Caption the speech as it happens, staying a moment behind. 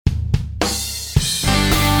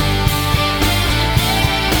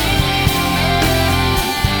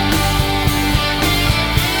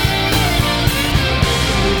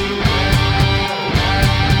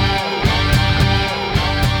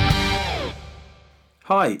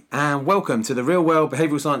Hi, and welcome to the Real World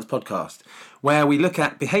Behavioural Science Podcast, where we look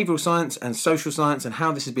at behavioural science and social science and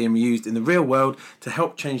how this is being used in the real world to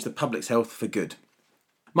help change the public's health for good.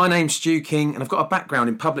 My name's Stu King, and I've got a background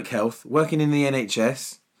in public health, working in the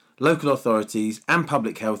NHS, local authorities and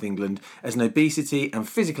Public Health England as an obesity and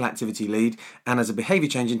physical activity lead and as a behaviour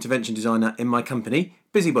change intervention designer in my company,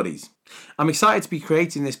 Busybodies. I'm excited to be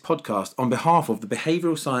creating this podcast on behalf of the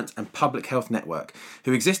Behavioural Science and Public Health Network,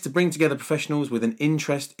 who exist to bring together professionals with an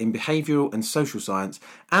interest in behavioural and social science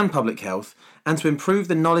and public health, and to improve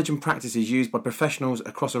the knowledge and practices used by professionals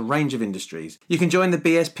across a range of industries. You can join the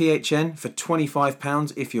BSPHN for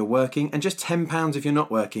 £25 if you're working and just £10 if you're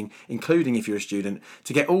not working, including if you're a student,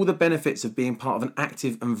 to get all the benefits of being part of an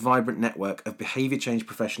active and vibrant network of behaviour change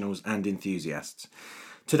professionals and enthusiasts.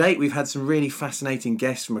 To date, we've had some really fascinating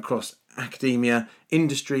guests from across academia,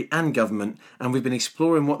 industry and government, and we've been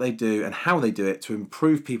exploring what they do and how they do it to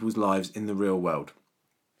improve people's lives in the real world.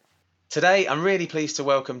 Today, I'm really pleased to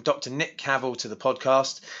welcome Dr. Nick Cavell to the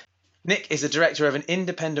podcast. Nick is the director of an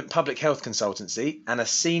independent public health consultancy and a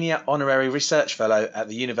senior honorary research fellow at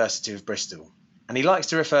the University of Bristol. And he likes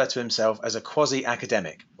to refer to himself as a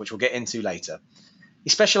quasi-academic, which we'll get into later. He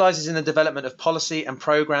specialises in the development of policy and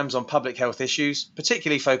programmes on public health issues,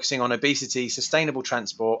 particularly focusing on obesity, sustainable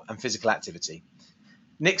transport and physical activity.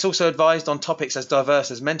 Nick's also advised on topics as diverse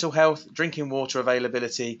as mental health, drinking water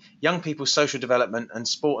availability, young people's social development and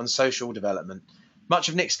sport and social development. Much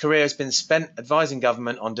of Nick's career has been spent advising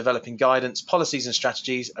government on developing guidance, policies and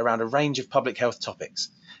strategies around a range of public health topics.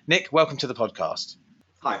 Nick, welcome to the podcast.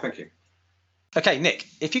 Hi, thank you. Okay, Nick,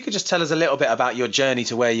 if you could just tell us a little bit about your journey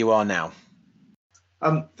to where you are now.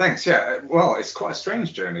 Thanks. Yeah, well, it's quite a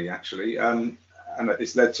strange journey actually, and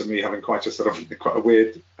it's led to me having quite a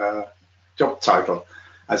weird job title,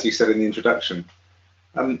 as you said in the introduction.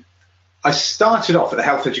 I started off at the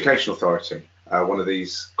Health Education Authority, one of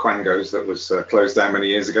these quangos that was closed down many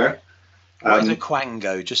years ago. What is a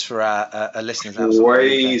quango, just for our listeners?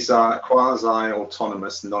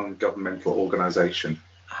 Quasi-autonomous non-governmental organisation.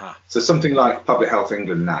 Aha. So something like Public Health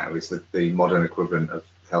England now is the modern equivalent of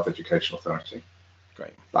Health Education Authority.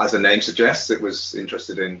 Great. But as the name suggests, it was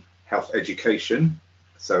interested in health education.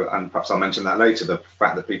 So, and perhaps I'll mention that later, the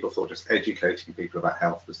fact that people thought just educating people about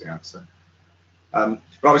health was the answer. But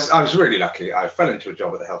I was really lucky. I fell into a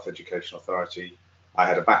job at the Health Education Authority. I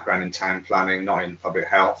had a background in town planning, not in public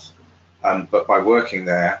health. But by working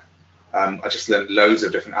there, I just learned loads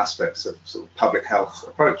of different aspects of sort of public health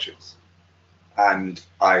approaches. And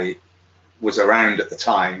I was around at the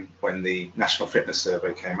time when the National Fitness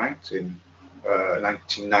Survey came out in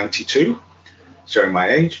 1992, showing my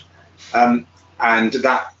age, and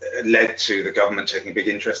that led to the government taking a big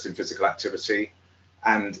interest in physical activity.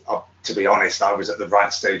 And to be honest, I was at the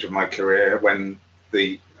right stage of my career when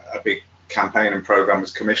a big campaign and program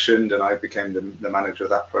was commissioned, and I became the manager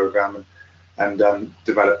of that program and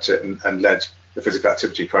developed it and led the physical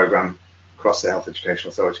activity program across the Health Education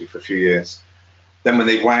Authority for a few years. Then when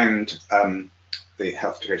they wound the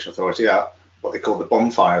Health Education Authority up, what they called the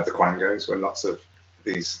bonfire of the quangos, when lots of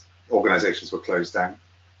these organisations were closed down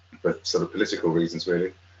for sort of political reasons,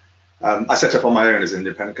 really. I set up on my own as an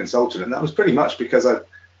independent consultant, and that was pretty much because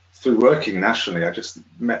through working nationally, I just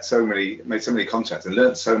made so many contacts and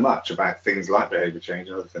learned so much about things like behaviour change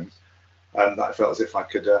and other things, that I felt as if I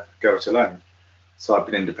could go it alone. So I've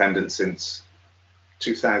been independent since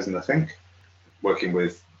 2000, I think, working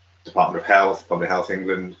with Department of Health, Public Health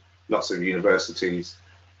England, lots of universities,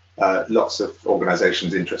 lots of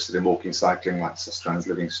organisations interested in walking, cycling, like Sustrans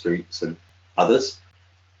Living Streets and others.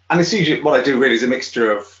 And it's usually what I do really is a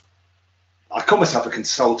mixture of, I call myself a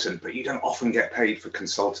consultant, but you don't often get paid for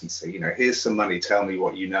consultancy. Here's some money, tell me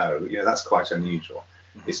what you know. That's quite unusual.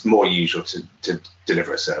 It's more usual to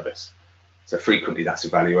deliver a service. So frequently that's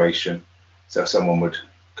evaluation. So someone would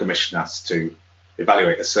commission us to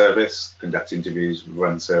evaluate a service, conduct interviews,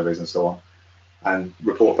 run surveys and so on, and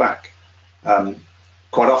report back.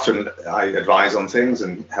 Quite often I advise on things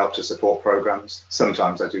and help to support programs.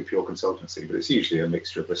 Sometimes I do pure consultancy, but it's usually a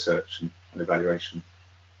mixture of research and evaluation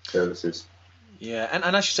services. Yeah, and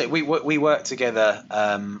I should say we worked together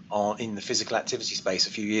in the physical activity space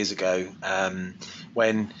a few years ago,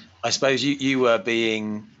 when I suppose you were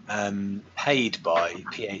being paid by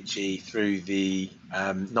PHE through the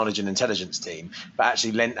knowledge and intelligence team, but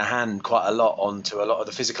actually lent a hand quite a lot onto a lot of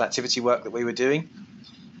the physical activity work that we were doing.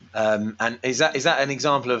 And is that an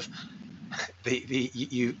example of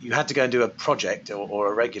you had to go and do a project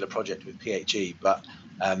or a regular project with PHE, but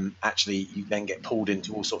actually you then get pulled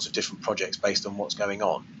into all sorts of different projects based on what's going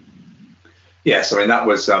on? Yes, I mean that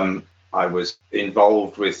was I was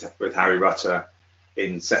involved with Harry Rutter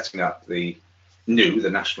in setting up the NOO, the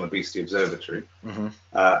National Obesity Observatory, and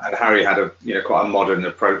Harry had a quite a modern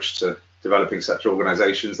approach to developing such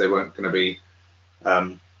organisations. They weren't going to be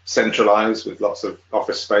centralised with lots of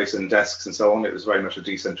office space and desks and so on. It was very much a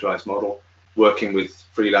decentralised model, working with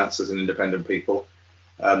freelancers and independent people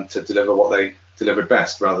to deliver what they delivered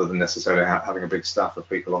best, rather than necessarily having a big staff of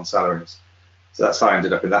people on salaries. So that's how I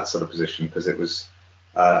ended up in that sort of position, because it was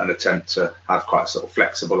an attempt to have quite a sort of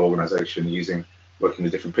flexible organisation working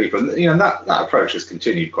with different people. And that approach has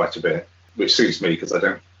continued quite a bit, which suits me because I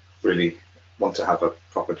don't really want to have a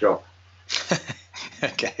proper job.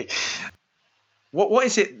 Okay. What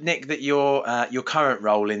is it, Nick, that your current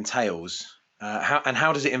role entails?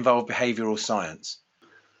 How does it involve behavioural science?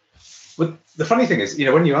 Well, the funny thing is,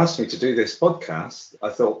 when you asked me to do this podcast, I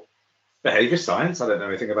thought behaviour science, I don't know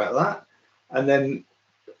anything about that. And then,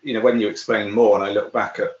 when you explain more and I look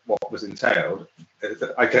back at what was entailed,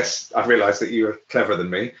 I guess I realised that you were cleverer than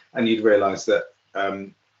me, and you'd realise that,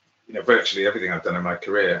 virtually everything I've done in my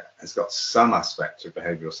career has got some aspect of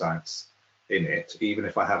behavioural science in it, even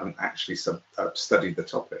if I haven't actually studied the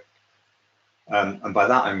topic. And by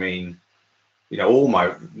that I mean,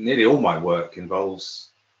 nearly all my work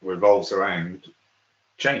revolves around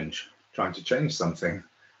change, trying to change something.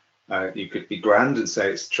 You could be grand and say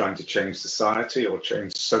it's trying to change society or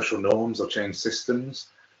change social norms or change systems.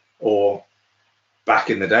 Or back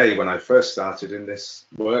in the day when I first started in this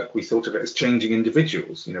work, we thought of it as changing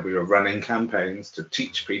individuals. We were running campaigns to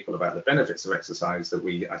teach people about the benefits of exercise that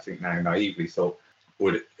we, I think now naively thought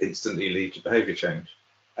would instantly lead to behaviour change.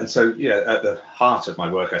 And so, at the heart of my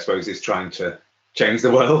work, I suppose, is trying to change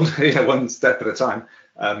the world, one step at a time.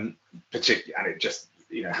 And it just,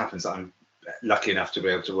 happens that I'm lucky enough to be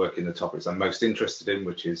able to work in the topics I'm most interested in,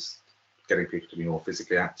 which is getting people to be more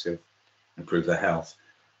physically active, improve their health,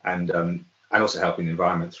 and also helping the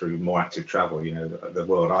environment through more active travel. The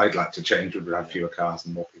world I'd like to change would have fewer cars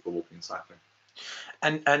and more people walking and cycling.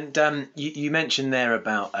 And you mentioned there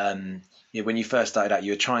about when you first started out,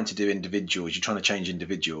 you were trying to do individuals, you're trying to change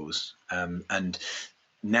individuals, and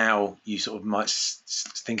now you sort of might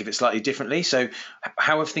think of it slightly differently. So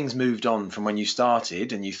how have things moved on from when you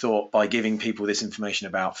started and you thought by giving people this information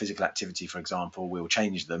about physical activity, for example, we'll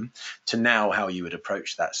change them, to now how you would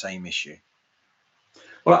approach that same issue?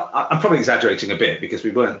 Well, I'm probably exaggerating a bit because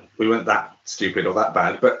we weren't that stupid or that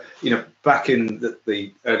bad. But back in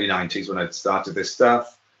the early 90s when I started this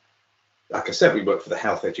stuff, like I said, we worked for the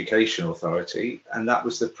Health Education Authority, and that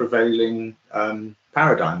was the prevailing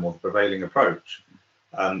paradigm or the prevailing approach.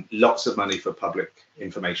 Lots of money for public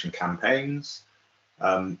information campaigns.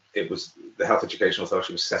 It was the Health Education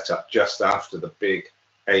Authority was set up just after the big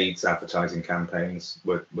AIDS advertising campaigns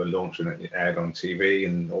were launched and it aired on TV,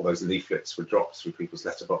 and all those leaflets were dropped through people's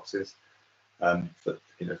letterboxes. But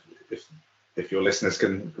if your listeners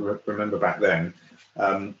can remember back then,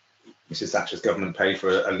 Mrs. Thatcher's government paid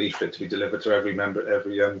for a leaflet to be delivered to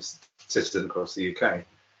every citizen across the UK,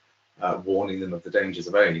 warning them of the dangers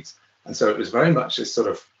of AIDS. And so it was very much this sort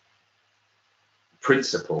of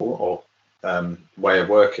principle or way of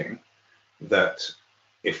working that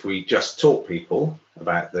if we just taught people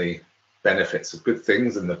about the benefits of good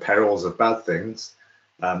things and the perils of bad things,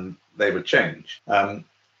 they would change. That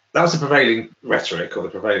was the prevailing rhetoric or the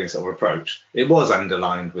prevailing sort of approach. It was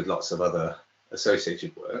underlined with lots of other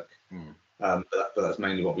associated work, but that's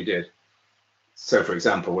mainly what we did. So, for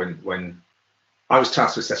example, when I was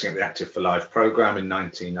tasked with setting up the Active for Life programme in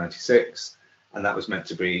 1996, and that was meant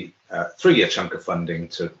to be a 3-year chunk of funding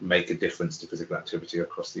to make a difference to physical activity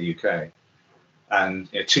across the UK.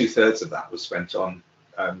 And 2/3 of that was spent on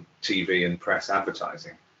TV and press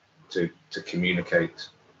advertising to communicate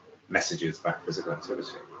messages about physical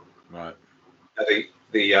activity. Right.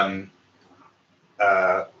 The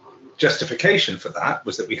justification for that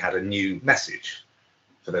was that we had a new message.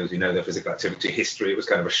 For those who know their physical activity history, it was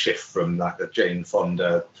kind of a shift from like the Jane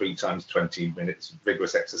Fonda 3 times 20 minutes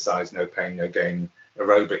vigorous exercise, no pain, no gain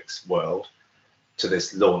aerobics world, to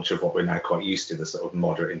this launch of what we're now quite used to, the sort of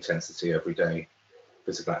moderate intensity everyday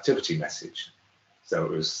physical activity message. So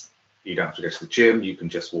it was, you don't have to go to the gym, you can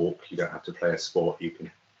just walk, you don't have to play a sport, you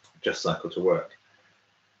can just cycle to work.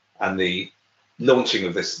 And the launching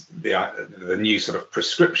of this, the new sort of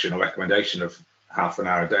prescription or recommendation of half an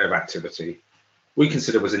hour a day of activity, we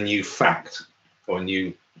consider was a new fact or a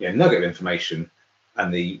new nugget of information,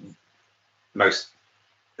 and the most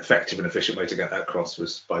effective and efficient way to get that across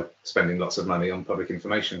was by spending lots of money on public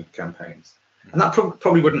information campaigns. And that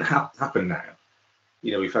probably wouldn't happen now.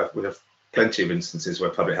 We have plenty of instances where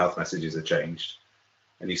public health messages are changed,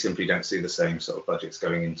 and you simply don't see the same sort of budgets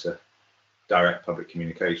going into direct public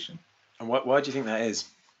communication. And why do you think that is?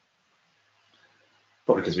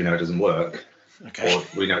 Probably because we know it doesn't work. Okay. or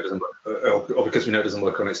we know it doesn't work, or because we know it doesn't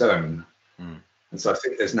work on its own. And so I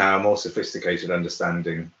think there's now a more sophisticated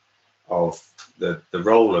understanding of the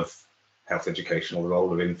role of health education, or the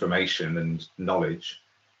role of information and knowledge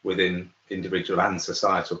within individual and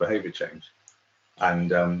societal behaviour change.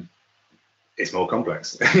 And it's more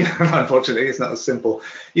complex. Unfortunately, it's not as simple.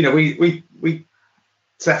 We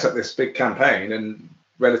set up this big campaign and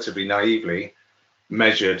relatively naively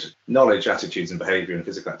measured knowledge, attitudes and behaviour in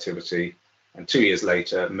physical activity, and 2 years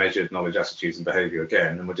later measured knowledge, attitudes and behaviour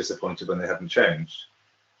again, and were disappointed when they hadn't changed.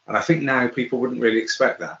 And I think now people wouldn't really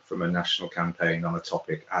expect that from a national campaign on a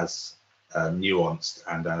topic as nuanced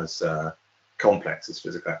and as complex as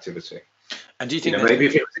physical activity. And do you think maybe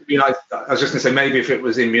if it was I was just going to say, maybe if it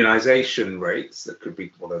was immunisation rates, that could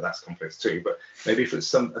be, although that's complex too, but maybe if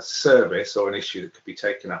it's a service or an issue that could be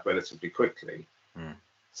taken up relatively quickly,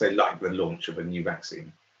 say like the launch of a new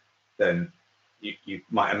vaccine, then you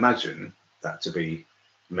might imagine that to be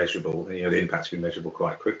measurable, the impact to be measurable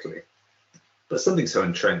quite quickly. But something so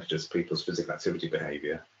entrenched as people's physical activity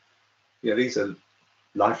behaviour, these are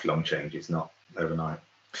lifelong changes, not overnight.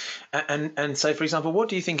 And so, for example, what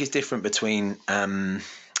do you think is different between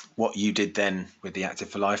what you did then with the Active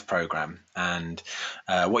for Life programme and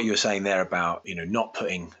what you were saying there about not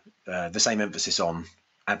putting the same emphasis on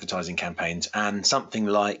advertising campaigns and something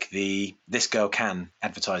like the This Girl Can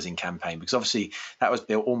advertising campaign? Because obviously that was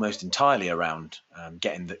built almost entirely around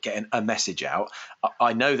getting a message out.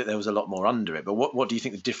 I know that there was a lot more under it, but what do you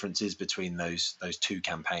think the difference is between those two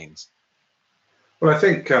campaigns? Well, I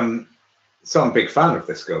think so I'm a big fan of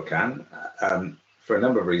This Girl Can for a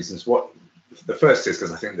number of reasons. The first is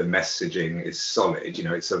because I think the messaging is solid.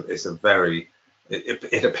 It's a very,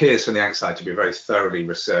 it appears from the outside to be a very thoroughly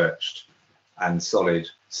researched and solid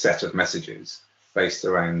set of messages based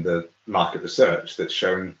around the market research that's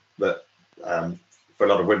shown that for a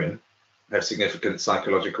lot of women, they have significant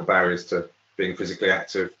psychological barriers to being physically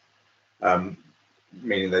active,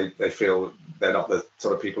 meaning they feel they're not the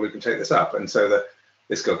sort of people who can take this up. And so the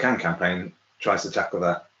This Girl Can campaign tries to tackle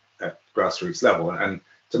that at grassroots level. And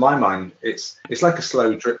to my mind, it's like a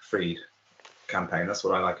slow drip feed campaign. That's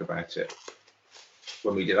what I like about it.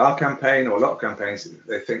 When we did our campaign, or a lot of campaigns,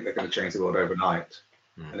 they think they're going to change the world overnight.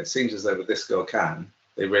 And it seems as though with This Girl Can,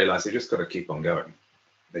 they realise they just got to keep on going.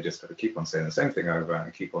 They just got to keep on saying the same thing over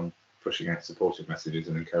and keep on pushing out supportive messages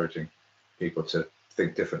and encouraging people to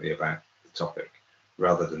think differently about the topic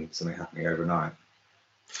rather than something happening overnight.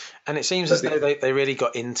 And it seems as though they really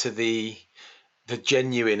got into the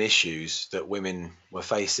genuine issues that women were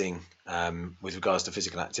facing with regards to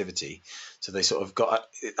physical activity. So they sort of got,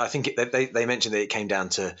 I think they mentioned that it came down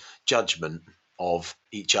to judgment of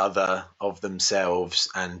each other, of themselves,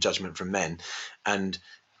 and judgment from men. And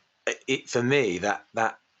for me,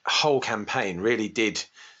 that whole campaign really did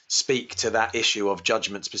speak to that issue of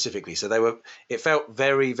judgment specifically. So it felt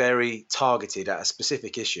very, very targeted at a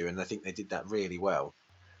specific issue, and I think they did that really well.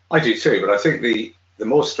 I do too, but I think the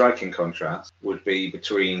more striking contrast would be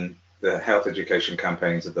between the health education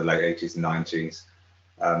campaigns of the late 80s and 90s.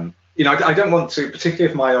 I don't want to, particularly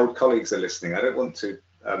if my old colleagues are listening, I don't want to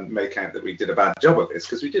make out that we did a bad job of this,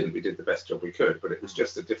 because we didn't. We did the best job we could, but it was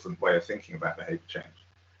just a different way of thinking about behaviour change.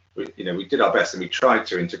 We did our best, and we tried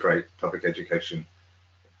to integrate public education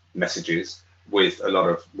messages with a lot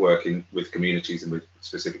of working with communities and with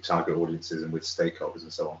specific target audiences and with stakeholders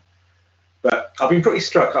and so on. But I've been pretty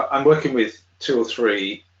struck. I'm working with two,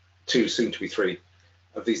 soon to be three,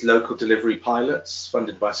 of these local delivery pilots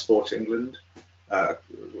funded by Sport England,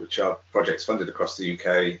 which are projects funded across the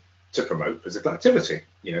UK to promote physical activity.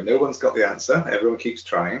 No one's got the answer. Everyone keeps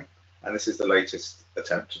trying. And this is the latest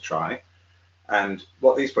attempt to try. And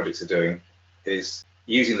what these projects are doing is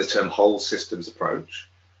using the term whole systems approach.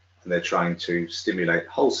 And they're trying to stimulate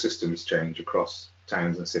whole systems change across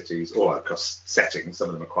towns and cities, or across settings. Some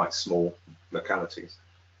of them are quite small localities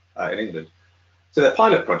in England. So they're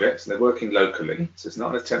pilot projects, and they're working locally. So it's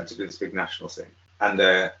not an attempt to do this big national thing. And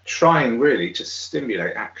they're trying really to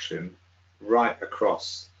stimulate action right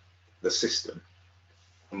across the system.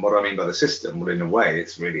 And what I mean by the system, well, in a way,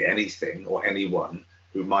 it's really anything or anyone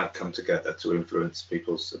who might come together to influence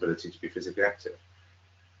people's ability to be physically active.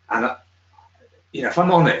 And if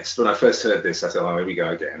I'm honest, when I first heard this, I thought, oh, here we go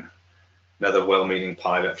again. Another well-meaning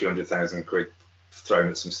pilot, a few £100,000 thrown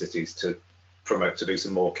at some cities to promote, to do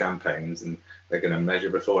some more campaigns, and they're going to measure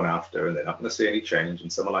before and after, and they're not going to see any change,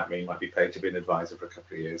 and someone like me might be paid to be an advisor for a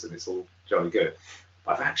couple of years, and it's all jolly good.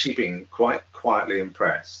 I've actually been quite quietly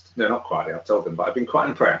impressed. No, not quietly, I've told them, but I've been quite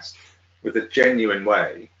impressed with the genuine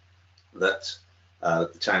way that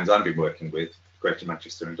the towns I've been working with, Greater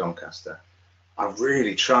Manchester and Doncaster, are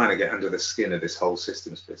really trying to get under the skin of this whole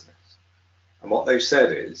systems business. And what they've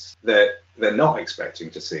said is that they're not expecting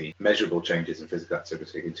to see measurable changes in physical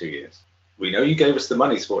activity in 2 years. We know you gave us the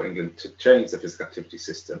money, Sport England, to change the physical activity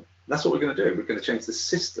system. That's what we're going to do. We're going to change the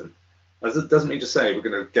system. That doesn't mean to say we're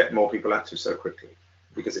going to get more people active so quickly,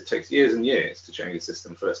 because it takes years and years to change the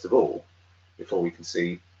system, first of all, before we can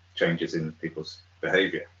see changes in people's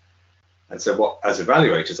behaviour. And so what, as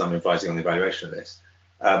evaluators, I'm advising on the evaluation of this,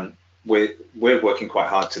 we're working quite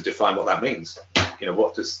hard to define what that means.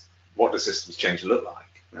 What does systems change look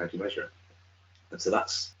like, and how do you measure it? And so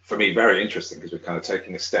that's, for me, very interesting, because we're kind of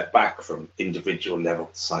taking a step back from individual level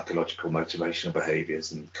psychological motivational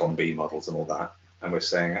behaviours and COM-B models and all that. And we're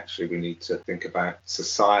saying, actually, we need to think about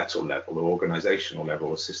societal level or organisational level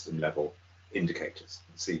or system level indicators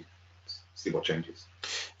and see what changes.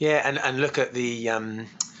 Yeah, and look at the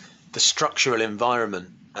structural environment,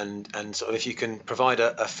 and sort of, if you can provide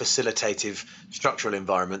a facilitative structural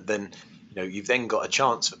environment, then you've then got a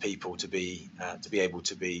chance for people to be able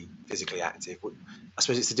to be physically active. I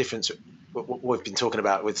suppose it's the difference. What we've been talking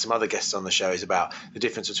about with some other guests on the show is about the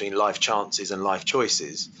difference between life chances and life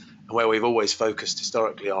choices, and where we've always focused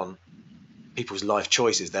historically on people's life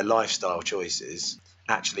choices, their lifestyle choices.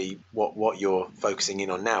 Actually, what you're focusing in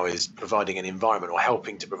on now is providing an environment, or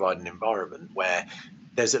helping to provide an environment where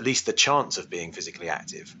there's at least the chance of being physically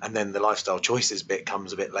active, and then the lifestyle choices bit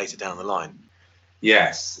comes a bit later down the line.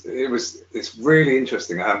 Yes, it's really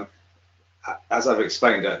interesting. As I've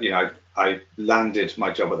explained, I landed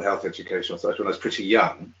my job at the Health Education Authority when I was pretty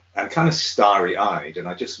young and kind of starry-eyed, and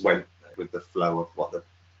I just went with the flow of what the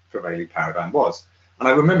prevailing paradigm was. And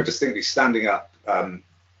I remember distinctly standing up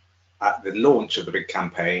at the launch of the big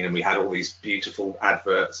campaign, and we had all these beautiful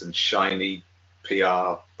adverts and shiny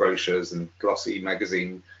PR brochures and glossy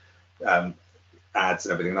magazine ads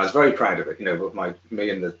and everything. And I was very proud of it. Me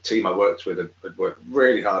and the team I worked with had worked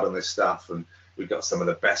really hard on this stuff, and we got some of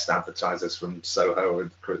the best advertisers from Soho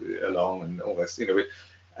along and all this.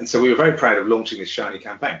 And so we were very proud of launching this shiny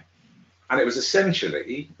campaign. And it was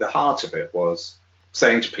essentially, the heart of it was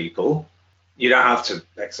saying to people, you don't have to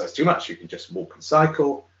exercise too much. You can just walk and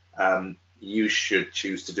cycle. You should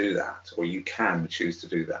choose to do that, or you can choose to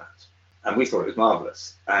do that. And we thought it was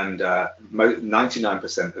marvellous. And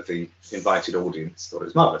 99% of the invited audience thought it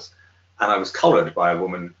was marvellous. And I was collared by a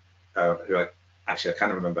woman who I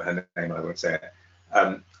can't remember her name, I won't say it,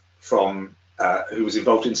 who was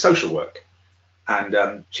involved in social work.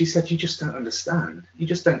 And she said, you just don't understand. You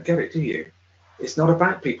just don't get it, do you? It's not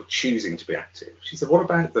about people choosing to be active. She said, what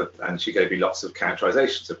about and she gave me lots of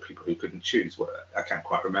characterizations of people who couldn't choose. I can't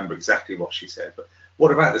quite remember exactly what she said, but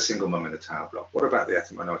what about the single mum in the tower block? What about the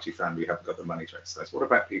ethnic minority family who haven't got the money to exercise? What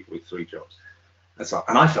about people with 3 jobs?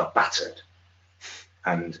 And I felt battered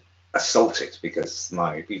and assaulted because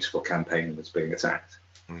my beautiful campaign was being attacked.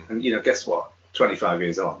 And guess what? 25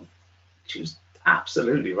 years on, she was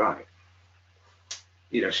absolutely right.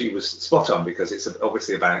 She was spot on, because it's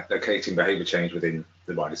obviously about locating behaviour change within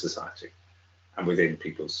the wider society and within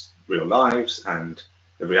people's real lives and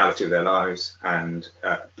the reality of their lives, and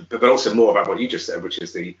but also more about what you just said, which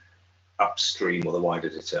is the upstream or the wider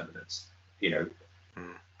determinants.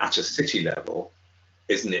 At a city level,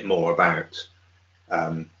 isn't it more about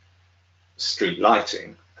street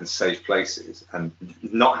lighting and safe places and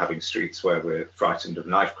not having streets where we're frightened of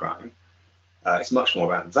knife crime? It's much more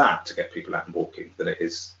about that to get people out and walking than it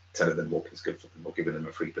is telling them walking is good for them or giving them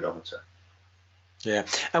a free pedometer. Yeah,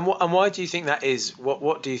 and why do you think that is?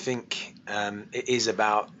 What do you think it is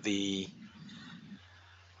about an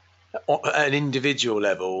individual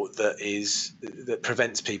level that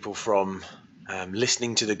prevents people from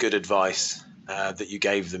listening to the good advice that you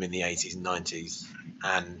gave them in the 80s and 90s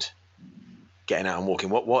and getting out and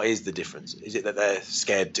walking? What is the difference? Is it that they're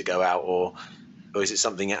scared to go out, or is it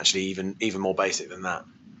something actually even more basic than that?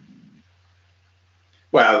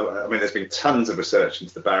 Well, there's been tons of research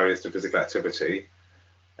into the barriers to physical activity.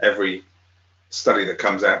 Every study that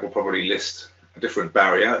comes out will probably list a different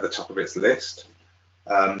barrier at the top of its list.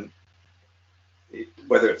 Whether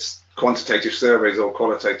it's quantitative surveys or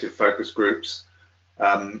qualitative focus groups,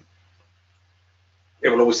 it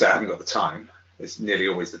will always say, I haven't got the time. It's nearly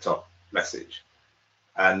always the top message.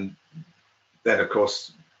 And then, of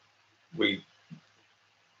course, we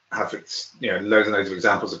have loads and loads of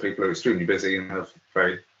examples of people who are extremely busy and have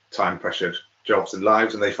very time-pressured jobs and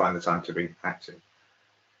lives, and they find the time to be active.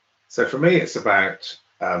 So for me, it's about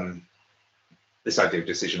this idea of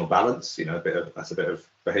decisional balance. That's a bit of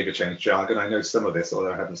behaviour change jargon. I know some of this,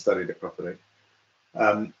 although I haven't studied it properly.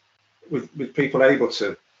 With people able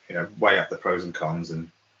to weigh up the pros and cons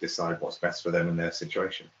and decide what's best for them in their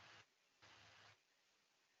situation.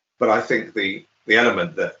 But I think the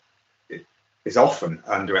element that is often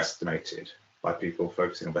underestimated by people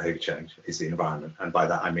focusing on behaviour change is the environment, and by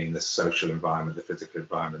that I mean the social environment, the physical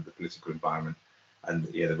environment, the political environment, and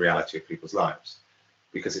the reality of people's lives.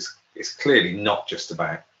 Because it's clearly not just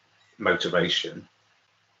about motivation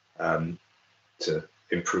to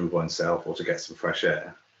improve oneself or to get some fresh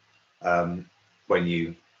air when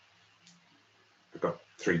you've got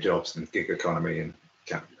 3 jobs and gig economy and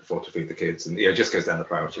can't afford to feed the kids, and it just goes down the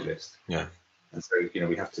priority list. Yeah. And so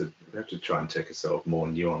we have to try and take a sort of more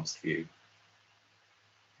nuanced view.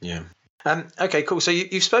 Yeah. Okay, cool. So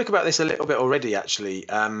you've spoke about this a little bit already, actually,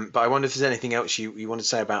 but I wonder if there's anything else you want to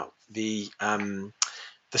say about the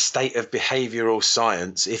state of behavioural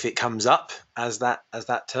science, if it comes up as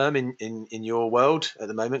that term in your world at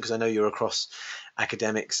the moment, because I know you're across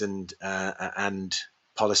academics and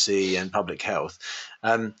policy and public health.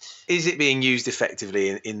 Is it being used effectively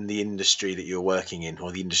in the industry that you're working in,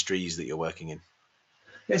 or the industries that you're working in?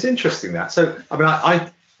 It's interesting that. So, I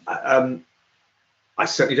mean, I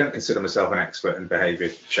certainly don't consider myself an expert in behaviour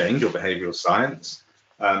change or behavioural science,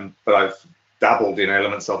 but I've dabbled in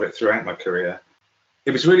elements of it throughout my career.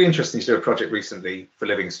 It was really interesting to do a project recently for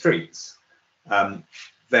Living Streets.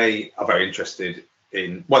 They are very interested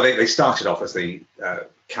in, well, they started off as the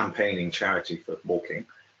campaigning charity for walking,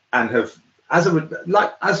 and have, as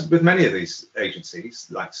with many of these agencies,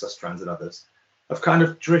 like Sustrans and others, have kind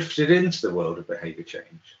of drifted into the world of behaviour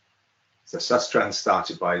change. So Sustrans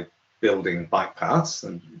started by building bike paths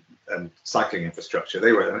and cycling infrastructure.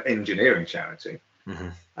 They were an engineering charity. Mm-hmm.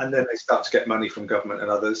 And then they start to get money from government and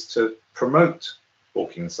others to promote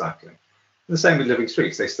walking and cycling. And the same with Living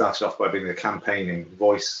Streets. They started off by being the campaigning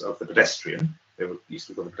voice of the pedestrian. They used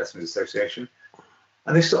to be called the Pedestrians Association.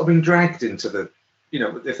 And they've sort of been dragged into the,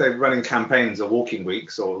 if they're running campaigns or walking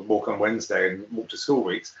weeks or walk on Wednesday and walk to school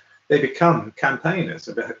weeks, they become campaigners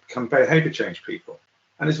and become behaviour change people.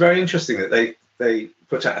 And it's very interesting that they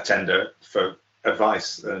put out a tender for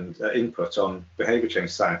advice and input on behaviour change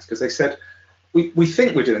science, because they said, we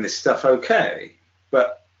think we're doing this stuff okay,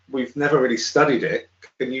 but we've never really studied it.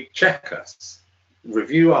 Can you check us,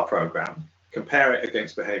 review our programme, compare it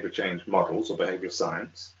against behaviour change models or behavioural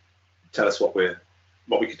science, tell us what we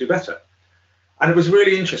could do better? And it was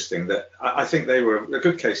really interesting that I think they were a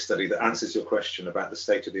good case study that answers your question about the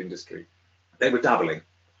state of the industry. They were dabbling,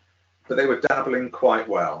 but they were dabbling quite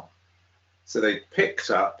well. So they picked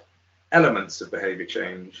up elements of behaviour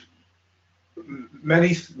change,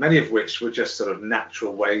 many of which were just sort of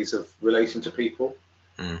natural ways of relating to people.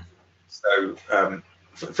 Mm. So,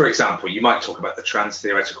 for example, you might talk about the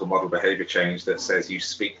trans-theoretical model behaviour change that says you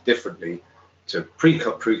speak differently to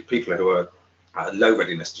people who are at low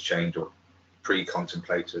readiness to change or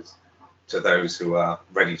pre-contemplators to those who are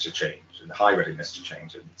ready to change and high readiness to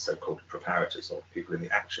change, and so-called preparators or people in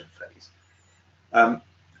the action phase.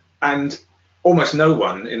 And almost no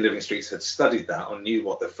one in Living Streets had studied that or knew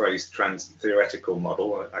what the phrase trans-theoretical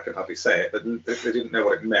model, I can hardly say it, but they didn't know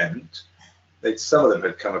what it meant. Some of them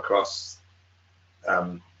had come across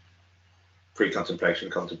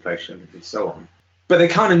pre-contemplation, contemplation, and so on. But they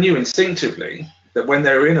kind of knew instinctively that when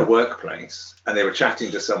they were in a workplace and they were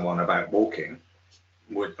chatting to someone about walking,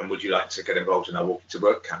 would you like to get involved in our Walking to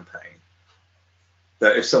Work campaign,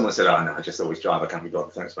 that if someone said, oh no, I just always drive, I can't be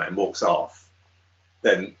bothered, thanks mate, and walks off,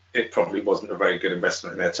 then it probably wasn't a very good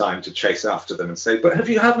investment in their time to chase after them and say, but have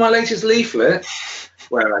you had my latest leaflet?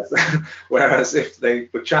 Whereas if they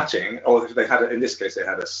were chatting, or if they had, in this case, they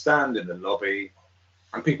had a stand in the lobby,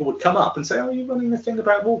 and people would come up and say, oh, are you running the thing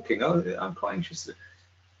about walking? Oh, I'm quite interested.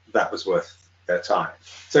 That was worth their time.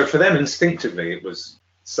 So for them, instinctively, it was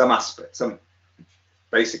some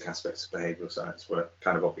basic aspects of behavioural science were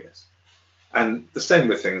kind of obvious. And the same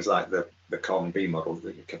with things like the COM-B model,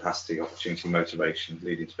 the capacity, opportunity, motivation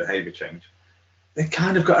leading to behaviour change. They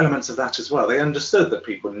kind of got elements of that as well. They understood that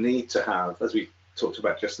people need to have, as we talked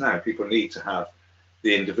about just now, people need to have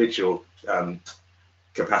the individual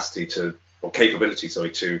capacity to, or capability,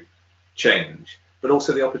 to change, but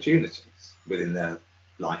also the opportunities within their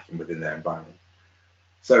life and within their environment.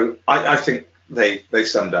 So I think they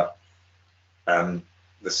summed up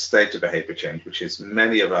the state of behaviour change, which is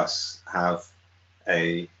many of us have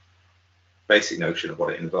a basic notion of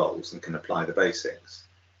what it involves and can apply the basics,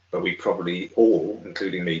 but we probably all,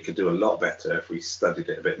 including me, could do a lot better if we studied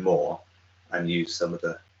it a bit more and used some of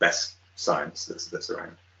the best science that's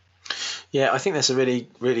around. Yeah, I think that's a really,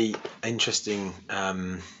 really interesting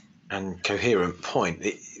and coherent point.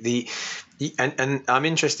 And I'm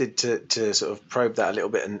interested to sort of probe that a little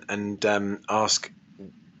bit and ask,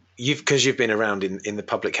 because you've been around in the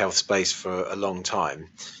public health space for a long time,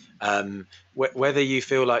 whether you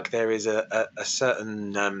feel like there is a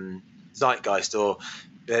certain zeitgeist, or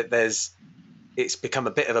there's it's become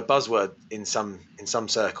a bit of a buzzword in some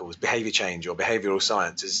circles. Behaviour change or behavioural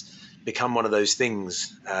science has become one of those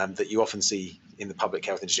things that you often see in the public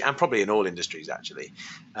health industry, and probably in all industries actually.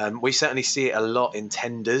 We certainly see it a lot in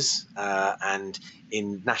tenders and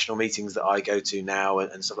in national meetings that I go to now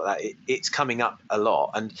and stuff like that. It's coming up a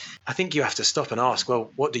lot, and I think you have to stop and ask,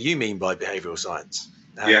 well, what do you mean by behavioural science?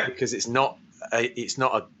 Because there's not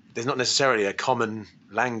necessarily a common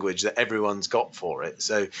language that everyone's got for it.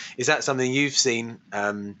 So is that something you've seen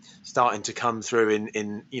starting to come through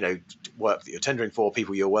in work that you're tendering for,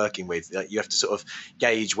 people you're working with, that you have to sort of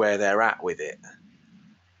gauge where they're at with it?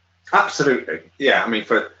 Absolutely. Yeah. I mean,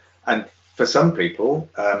 for some people,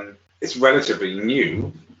 it's relatively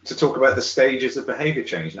new to talk about the stages of behaviour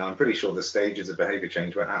change. Now, I'm pretty sure the stages of behaviour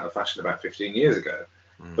change went out of fashion about 15 years ago,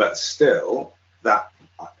 but still that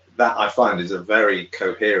I find is a very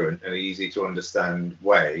coherent and easy to understand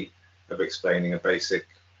way of explaining a basic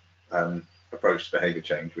approach to behaviour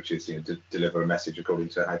change, which is to deliver a message according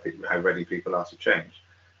to how ready people are to change.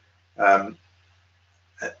 And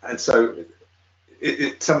so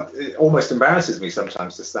it almost embarrasses me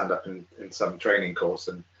sometimes to stand up in some training course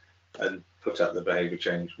and put up the behaviour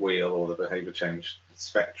change wheel or the behaviour change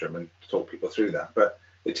spectrum and talk people through that. But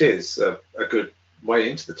it is a good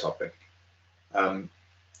way into the topic.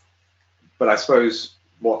 But I suppose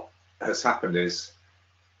what has happened is,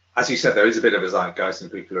 as you said, there is a bit of a zeitgeist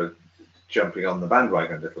and people are jumping on the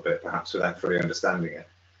bandwagon a little bit, perhaps without fully understanding it.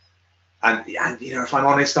 And if I'm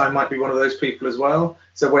honest, I might be one of those people as well.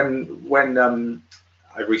 So when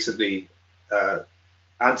I recently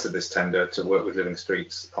answered this tender to work with Living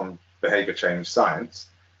Streets on behaviour change science,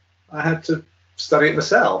 I had to study it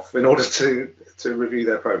myself in order to review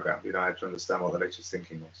their programme. I had to understand what the latest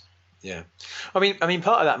thinking was. Yeah, I mean,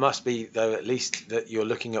 part of that must be, though, at least that you're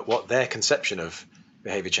looking at what their conception of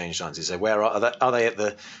behaviour change science is. So, where are they at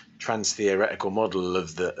the trans-theoretical model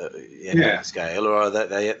of the scale, or are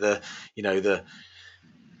they at the the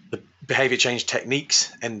behaviour change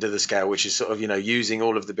techniques end of the scale, which is sort of using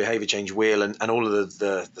all of the behaviour change wheel and all of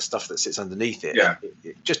the stuff that sits underneath it? Yeah.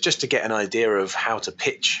 Just to get an idea of how to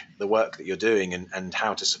pitch the work that you're doing and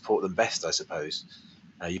how to support them best, I suppose.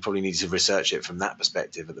 You probably need to research it from that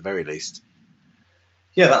perspective at the very least.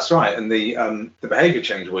 Yeah, that's right. And the behaviour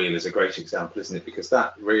change wheel is a great example, isn't it? Because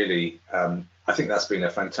that really, I think that's been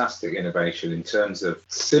a fantastic innovation in terms of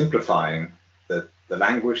simplifying the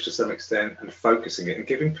language to some extent and focusing it and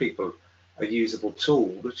giving people a usable tool,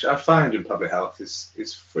 which I find in public health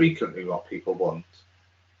is frequently what people want.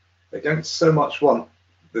 They don't so much want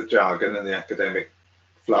the jargon and the academic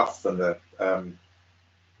fluff and the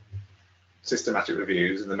systematic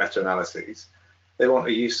reviews and the meta-analyses. They want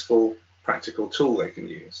a useful, practical tool they can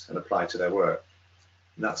use and apply to their work.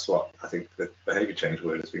 And that's what I think the behaviour change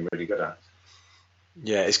word has been really good at.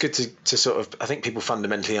 Yeah, it's good to sort of, I think people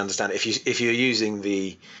fundamentally understand if you're using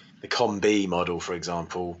the COM-B model, for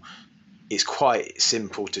example, it's quite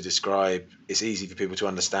simple to describe. It's easy for people to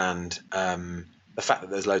understand. The fact that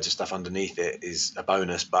there's loads of stuff underneath it is a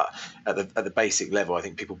bonus, but at the basic level, I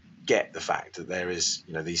think people get the fact that there is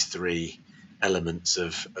these three elements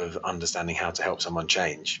of understanding how to help someone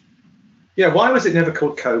change. Yeah, why was it never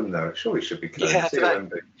called COMB though? It surely should be COMB.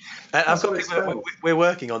 Yeah, I've got people, we're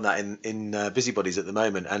working on that in Busybodies at the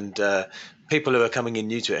moment, and people who are coming in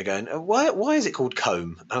new to it are going, why is it called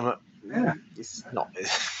COMB? I'm like, yeah, it's not.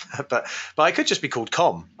 but I could just be called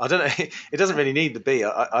COM. I don't know. It doesn't really need the B.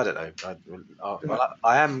 I don't know.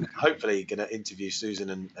 I am hopefully going to interview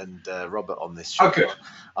Susan and Robert on this show. Okay.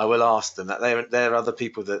 I will ask them that. There are other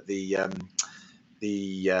people that the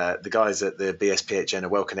guys at the BSPHN are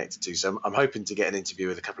well connected to. So I'm hoping to get an interview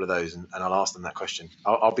with a couple of those, and I'll ask them that question.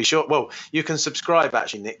 I'll be sure. Well, you can subscribe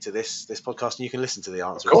actually, Nick, to this podcast, and you can listen to the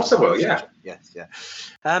answer. Of course I will. Yeah. Yes.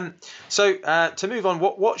 Yeah. So to move on,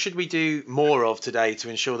 what should we do more of today to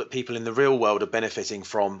ensure that people in the real world are benefiting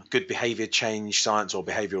from good behaviour change science or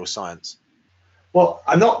behavioural science? Well,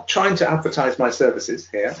 I'm not trying to advertise my services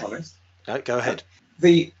here, honest. Go ahead.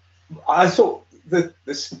 I thought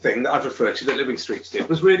this thing that I've referred to that Living Streets did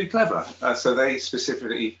was really clever. So they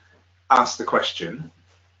specifically asked the question.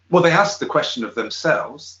 Well, they asked the question of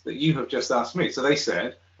themselves that you have just asked me. So they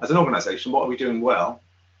said, as an organisation, what are we doing well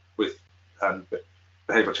with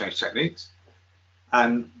behavioural change techniques,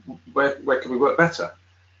 and where can we work better?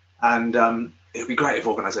 And it would be great if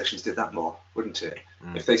organisations did that more, wouldn't it?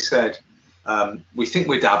 If they said, we think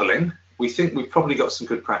we're dabbling, we think we've probably got some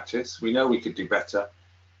good practice, we know we could do better,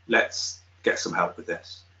 let's get some help with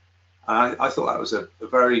this. I thought that was a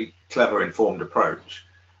very clever, informed approach.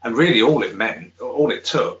 And really all it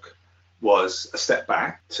took was a step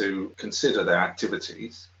back to consider their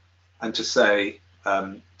activities and to say,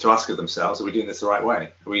 to ask of themselves, are we doing this the right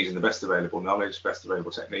way? Are we using the best available knowledge, best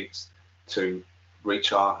available techniques to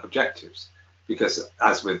reach our objectives? Because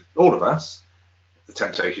as with all of us, the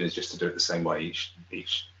temptation is just to do it the same way each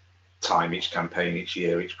time, each campaign, each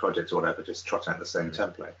year, each project or whatever, just trot out the same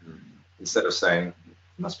template. Instead of saying, there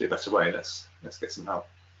must be a better way, let's get some help.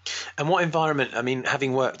 And what environment, I mean,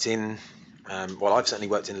 having worked in, well, I've certainly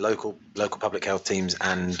worked in local public health teams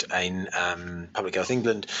and in Public Health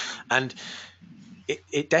England, and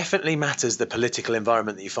it definitely matters the political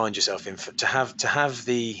environment that you find yourself in to have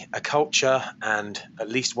a culture and at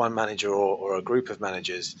least one manager or a group of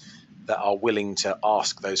managers that are willing to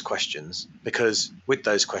ask those questions, because with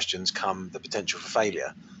those questions come the potential for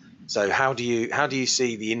failure. So how do you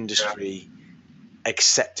see the industry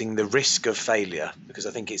accepting the risk of failure? Because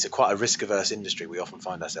I think it's quite a risk averse industry we often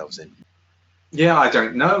find ourselves in. Yeah, I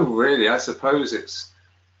don't know really. I suppose it's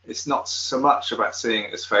not so much about seeing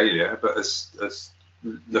it as failure, but as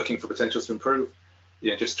looking for potentials to improve.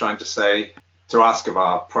 Just trying to ask of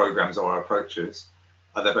our programs or our approaches,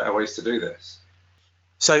 are there better ways to do this?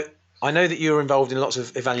 So I know that you're involved in lots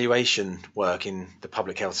of evaluation work in the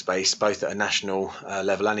public health space, both at a national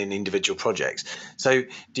level and in individual projects. So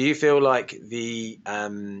do you feel like we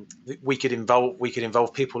could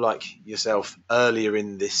involve people like yourself earlier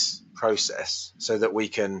in this process, so that we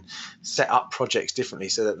can set up projects differently,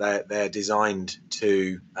 so that they're designed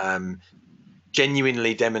to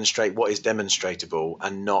genuinely demonstrate what is demonstrable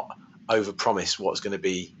and not overpromise what's going to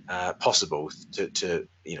be possible to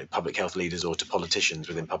public health leaders or to politicians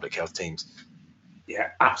within public health teams? Yeah,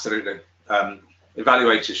 absolutely.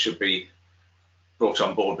 Evaluators should be brought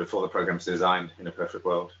on board before the program's designed in a perfect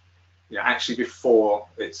world. Actually before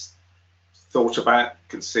it's thought about,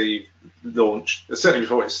 conceived, launched, certainly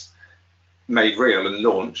before it's made real and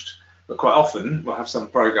launched. But quite often we'll have some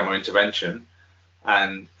program or intervention,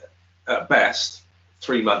 and at best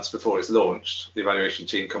 3 months before it's launched, the evaluation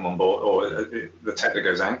team come on board, or the tender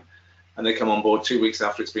goes out, and they come on board 2 weeks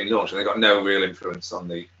after it's been launched, and they've got no real influence on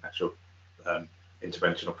the actual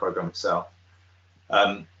intervention or program itself.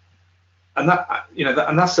 And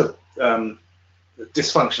that's a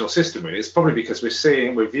dysfunctional system, really. It's probably because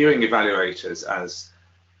we're viewing evaluators as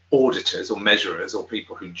auditors or measurers or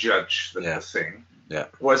people who judge the thing. Yeah.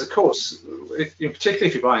 Whereas, of course, particularly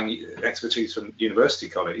if you're buying expertise from university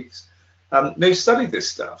colleagues, they've studied this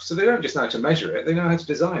stuff, so they don't just know how to measure it, they know how to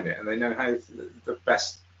design it, and they know how the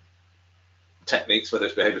best techniques, whether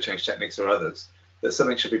it's behaviour change techniques or others, that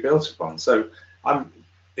something should be built upon. So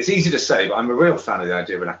it's easy to say, but I'm a real fan of the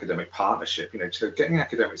idea of an academic partnership, to getting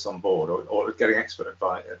academics on board or getting expert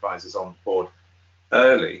advisors on board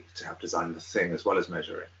early to help design the thing as well as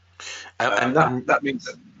measure it. And that means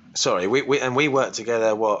that... Sorry, we worked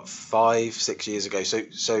together 5-6 years ago.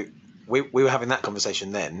 So we were having that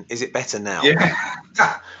conversation then. Is it better now?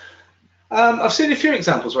 Yeah. I've seen a few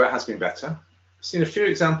examples where it has been better. I've seen a few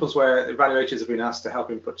examples where evaluators have been asked to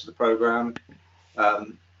help input to the programme.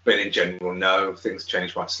 But in general, no, things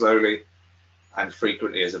change quite slowly. And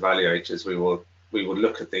frequently as evaluators, we will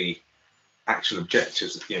look at the actual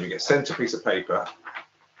objectives. We get sent a piece of paper.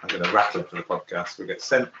 I'm going to rattle it for the podcast. We get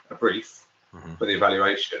sent a brief for the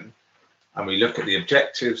evaluation, and we look at the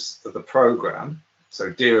objectives of the programme. So,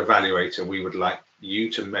 dear evaluator, we would like you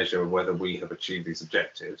to measure whether we have achieved these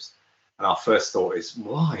objectives. And our first thought is,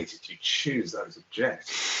 why did you choose those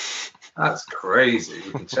objectives? That's crazy.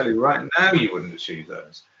 We can tell you right now you wouldn't achieve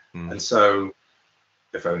those. And so,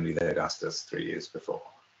 if only they had asked us 3 years before.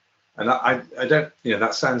 And I don't,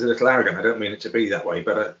 that sounds a little arrogant. I don't mean it to be that way,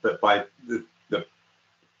 but by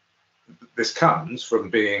this comes from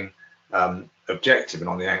being objective and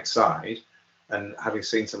on the outside, and having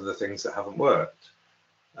seen some of the things that haven't worked.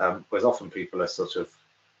 Whereas often people are sort of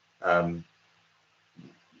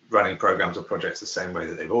running programs or projects the same way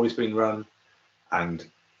that they've always been run, and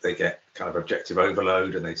they get kind of objective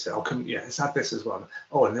overload, and they say, let's add this as well.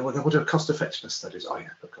 Oh, and then we'll do cost effectiveness studies. Oh yeah,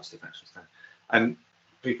 put cost effectiveness down. And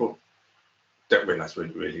people don't realise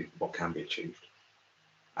really what can be achieved,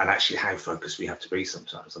 and actually how focused we have to be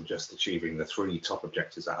sometimes on just achieving the 3 top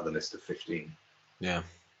objectives out of the list of 15. Yeah.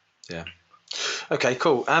 Okay,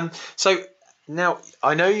 cool. So now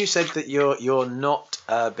I know you said that you're not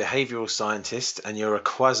a behavioural scientist and you're a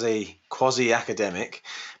quasi academic,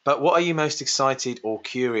 but what are you most excited or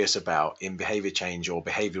curious about in behaviour change or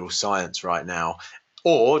behavioural science right now,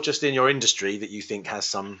 or just in your industry that you think has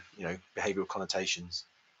some behavioural connotations?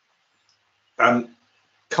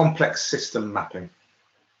 Complex system mapping.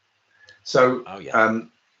 So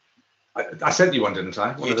I sent you one, didn't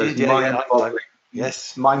I? One you of those did,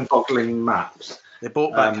 yes, mind-boggling maps. They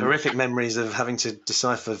brought back horrific memories of having to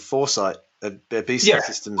decipher foresight, obesity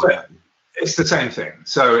systems. It's the same thing.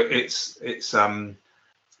 So it's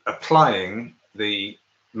applying the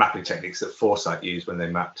mapping techniques that Foresight used when they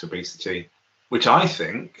mapped obesity, which I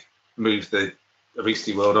think moved the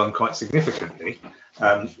obesity world on quite significantly.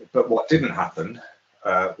 But what didn't happen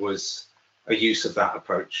was a use of that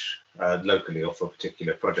approach locally or for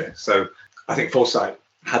particular projects. So I think Foresight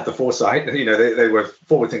had the foresight. They were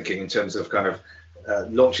forward thinking in terms of kind of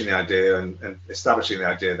launching the idea and establishing the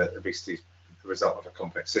idea that obesity is the result of a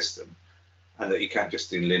complex system, and that you can't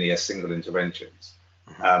just do linear single interventions.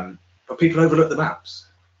 But people overlooked the maps.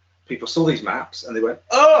 People saw these maps and they went,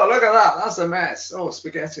 "Oh, look at that! That's a mess. Oh,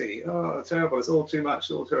 spaghetti. Oh, terrible. It's all too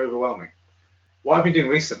much. All too overwhelming." What I've been doing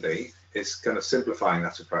recently is kind of simplifying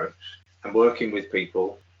that approach and working with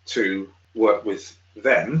people to work with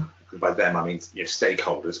them. And by them, I mean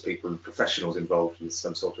stakeholders, people, professionals involved in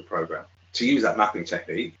some sort of program, to use that mapping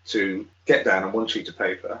technique to get down on one sheet of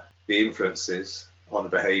paper the influences on the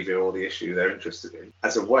behaviour or the issue they're interested in,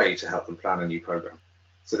 as a way to help them plan a new program.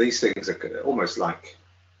 So these things are almost like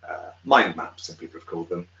mind maps, some people have called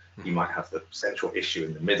them. You might have the central issue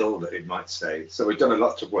in the middle that it might say. So we've done a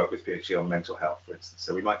lot of work with PhD on mental health, for instance.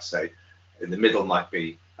 So we might say in the middle might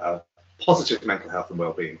be positive mental health and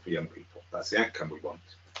well-being for young people. That's the outcome we want.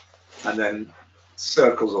 And then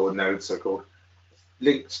circles, or nodes are called,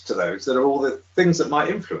 linked to those that are all the things that might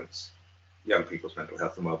influence young people's mental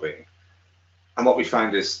health and well-being. And what we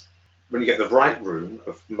found is when you get the right room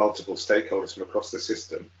of multiple stakeholders from across the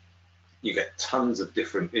system, you get tons of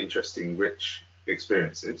different, interesting, rich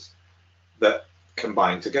experiences that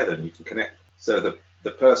combine together and you can connect. So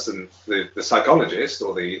the person, the psychologist,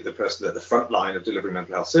 or the person at the front line of delivering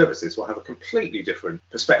mental health services will have a completely different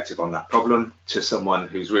perspective on that problem to someone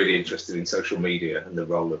who's really interested in social media and the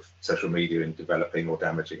role of social media in developing or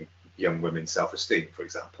damaging young women's self-esteem, for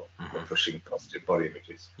example, or pushing positive body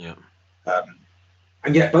images. Yeah.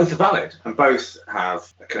 And yet both are valid, and both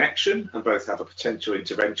have a connection, and both have a potential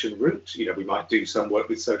intervention route. We might do some work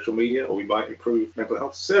with social media, or we might improve mental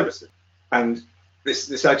health services. And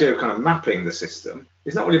this idea of kind of mapping the system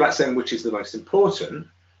is not really about saying which is the most important,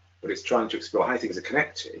 but it's trying to explore how things are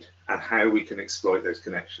connected and how we can exploit those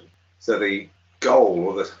connections. So the goal,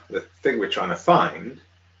 or the thing we're trying to find,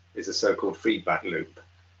 is a so-called feedback loop.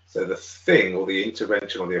 So the thing, or the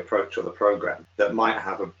intervention, or the approach, or the program that might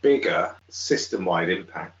have a bigger system-wide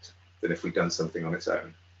impact than if we'd done something on its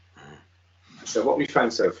own. So what we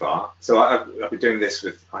found so far, so I've been doing this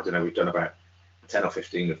with, we've done about 10 or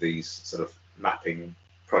 15 of these sort of mapping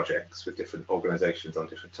projects with different organizations on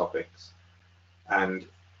different topics. And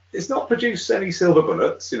it's not produced any silver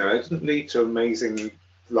bullets, it doesn't lead to amazing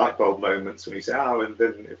light bulb moments when you say, and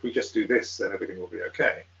then if we just do this, then everything will be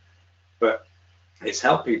okay. But it's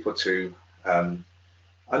helped people to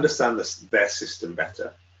understand their system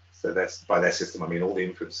better. So by their system, I mean all the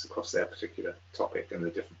influences across their particular topic and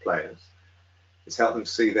the different players. It's helped them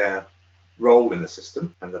see their role in the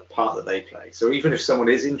system and the part that they play. So even if someone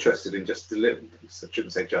is interested in just delivering, I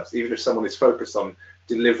shouldn't say just, even if someone is focused on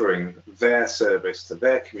delivering their service to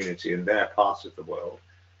their community and their part of the world,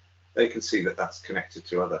 they can see that that's connected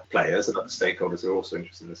to other players and other stakeholders who are also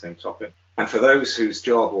interested in the same topic. And for those whose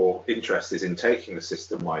job or interest is in taking the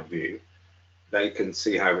system-wide view, they can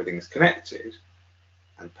see how everything's connected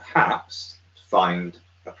and perhaps find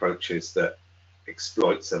approaches that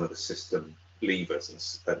exploit some of the system levers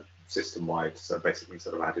and system-wide, so basically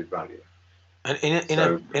sort of added value. And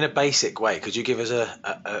in a basic way, could you give us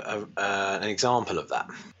an example of that?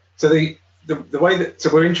 So the way that, so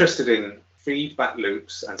we're interested in feedback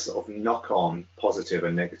loops and sort of knock-on positive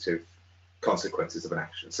and negative consequences of an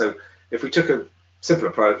action. So if we took a simple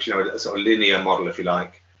approach, a sort of linear model, if you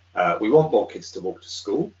like, we want more kids to walk to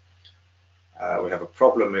school. We have a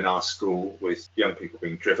problem in our school with young people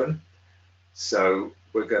being driven. So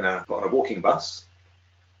we're going to put on a walking bus,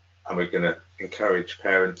 and we're going to encourage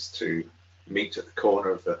parents to meet at the corner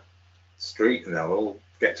of the street, and they'll all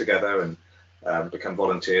get together and become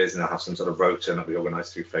volunteers, and they'll have some sort of rota that we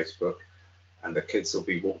organise through Facebook, and the kids will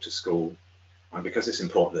be walked to school. And because it's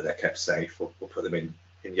important that they're kept safe, we'll put them in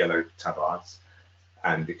yellow tabards.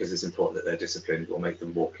 And because it's important that they're disciplined, we'll make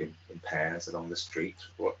them walk in pairs along the street,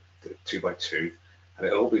 or 2 by 2, and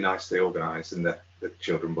it'll all be nicely organised, and the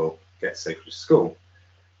children will get safely to school.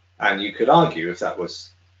 And you could argue, if that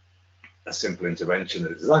was a simple intervention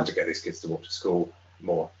that is designed to get these kids to walk to school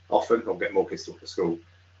more often, or get more kids to walk to school,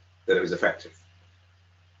 that it was effective.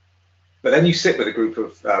 But then you sit with a group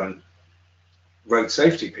of road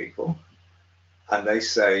safety people, and they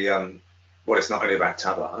say, well, it's not only about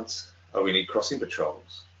tabards. We need crossing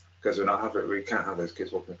patrols, because we can't have those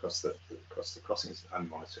kids walking across the crossings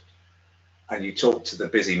unmonitored. and you talk to the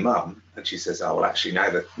busy mum, and she says, "Oh, well, actually, now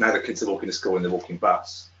the kids are walking to school in the walking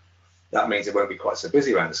bus. That means it won't be quite so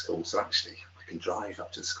busy around the school. So actually, I can drive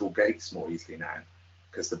up to the school gates more easily now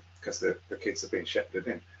because the kids are being shepherded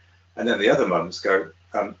in." And then the other mums go,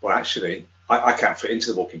 "Well, actually, I can't fit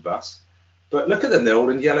into the walking bus, but look at them, they're all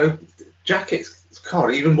in yellow jackets.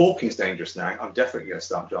 God, even walking's dangerous now. I'm definitely going to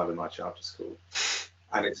start driving my child to school."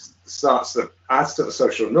 And it adds to the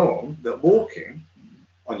social norm that walking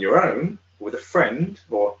on your own with a friend,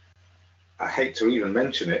 or I hate to even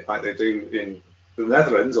mention it, like they do in the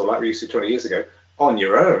Netherlands, or like we used to 20 years ago, on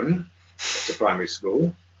your own to primary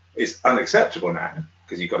school, is unacceptable now,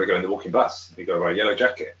 because you've got to go in the walking bus, you've got to wear a yellow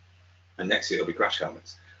jacket, and next year it'll be crash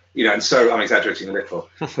helmets. And so I'm exaggerating a little,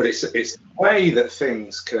 but it's the way that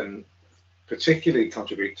things can particularly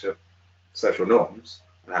contribute to social norms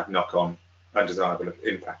and have knock-on undesirable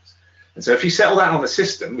impacts. And so if you settle that on the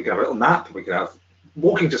system, we can have a little map, we can have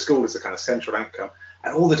walking to school as a kind of central outcome,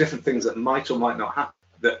 and all the different things that might or might not happen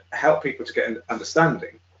that help people to get an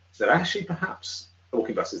understanding that actually perhaps a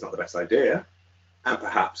walking bus is not the best idea, and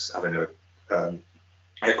perhaps having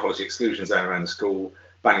air quality exclusions there around the school,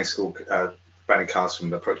 banning cars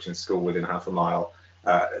from approaching school within half a mile,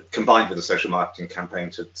 combined with a social marketing campaign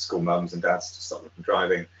to school mums and dads to stop them from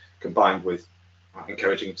driving, combined with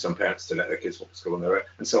encouraging some parents to let their kids walk to school on their own,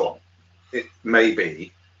 and so on. It may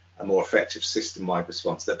be a more effective system-wide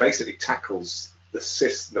response that basically tackles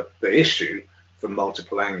the issue from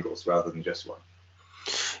multiple angles rather than just one.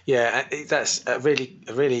 Yeah, that's a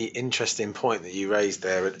really interesting point that you raised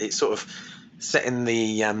there. It's sort of setting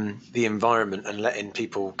the environment and letting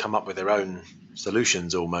people come up with their own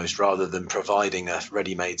solutions almost, rather than providing a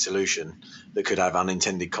ready-made solution that could have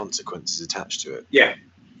unintended consequences attached to it. Yeah.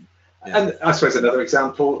 And I suppose another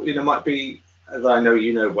example, might be, as I know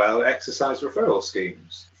you know well, exercise referral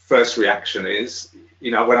schemes. First reaction is,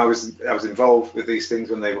 when I was involved with these things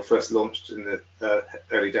when they were first launched in the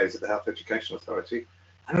early days of the Health Education Authority,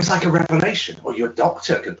 and it was like a revelation. Or your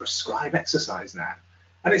doctor can prescribe exercise now,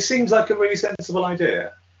 and it seems like a really sensible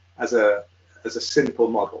idea as a simple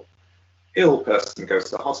model. Ill person goes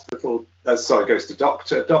to hospital, goes to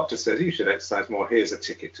doctor. Doctor says you should exercise more. Here's a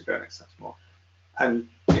ticket to go and exercise more. And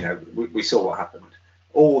we saw what happened.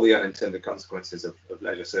 All the unintended consequences of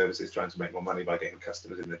leisure services trying to make more money by getting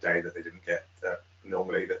customers in the day that they didn't get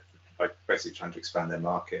normally, that by basically trying to expand their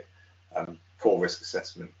market, poor risk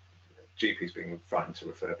assessment, GPs being frightened to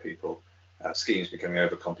refer people, schemes becoming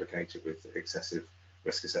overcomplicated with excessive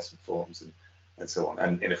risk assessment forms and so on,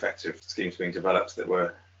 and ineffective schemes being developed that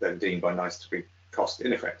were then deemed by NICE to be cost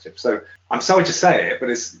ineffective. So I'm sorry to say it, but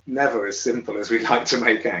it's never as simple as we'd like to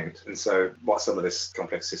make out. And so what some of this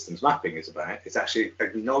complex systems mapping is about is actually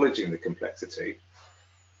acknowledging the complexity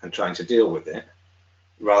and trying to deal with it,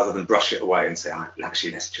 rather than brush it away and say,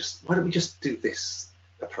 actually, why don't we just do this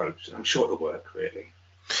approach? And I'm sure it'll work, really.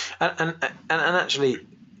 And actually,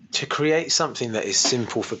 to create something that is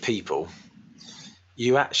simple for people,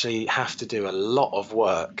 you actually have to do a lot of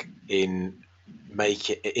work in make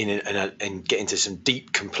it and get into some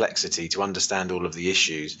deep complexity to understand all of the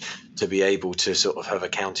issues, to be able to sort of have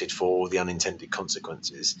accounted for all the unintended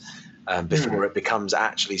consequences before it becomes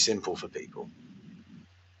actually simple for people.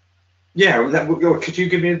 Yeah, could you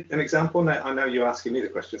give me an example? I know you're asking me the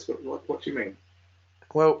questions, but what do you mean?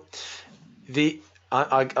 Well,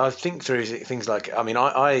 I think through things like,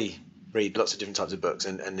 I read lots of different types of books,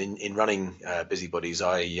 and in running Busybodies,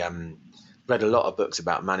 I read a lot of books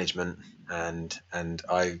about management, and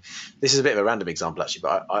this is a bit of a random example actually,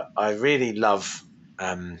 but I really love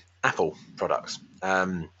Apple products.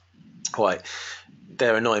 Quite,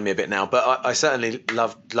 they're annoying me a bit now, but I certainly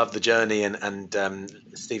love the journey, and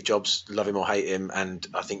Steve Jobs, love him or hate him, and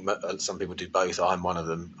I think some people do both. I'm one of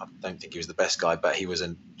them. I don't think he was the best guy, but he was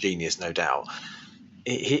a genius, no doubt.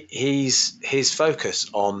 His focus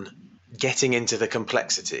on getting into the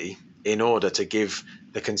complexity in order to give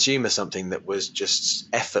the consumer something that was just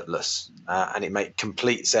effortless and it made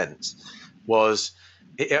complete sense was,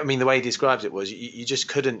 the way he described it was you just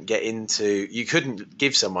couldn't you couldn't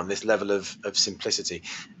give someone this level of simplicity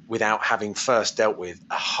without having first dealt with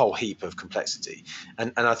a whole heap of complexity.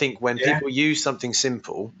 And I think when people use something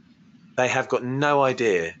simple, they have got no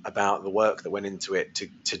idea about the work that went into it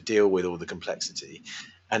to deal with all the complexity.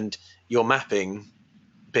 And your mapping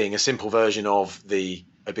being a simple version of the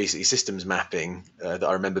obesity systems mapping that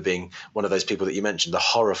I remember being one of those people that you mentioned, the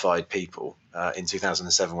horrified people in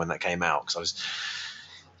 2007 when that came out, because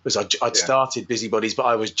I'd started Busybodies, but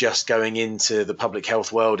I was just going into the public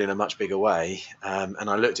health world in a much bigger way, and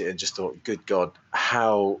I looked at it and just thought, good God,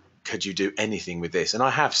 how could you do anything with this? And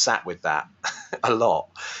I have sat with that a lot,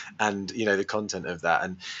 and the content of that,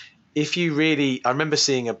 and if you really, I remember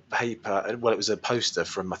seeing a paper, well, it was a poster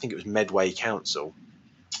from, I think it was Medway Council,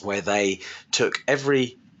 where they took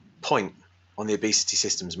every point on the obesity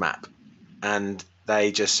systems map and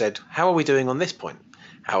they just said, how are we doing on this point?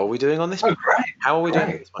 How are we doing on this point? Great. How are we doing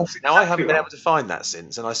on this one? That's Now, I exactly haven't been right. able to find that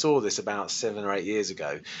since, and I saw this about 7 or 8 years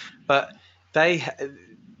ago, but they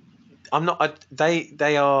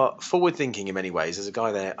are forward thinking in many ways. There's a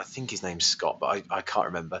guy there, I think his name's Scott, but I can't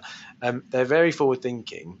remember. They're very forward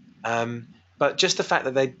thinking. But just the fact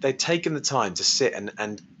that they've taken the time to sit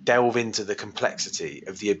and delve into the complexity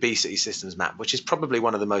of the obesity systems map, which is probably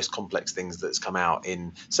one of the most complex things that's come out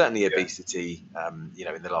in certainly obesity,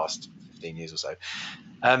 in the last 15 years or so.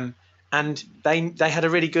 And they had a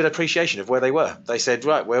really good appreciation of where they were. They said,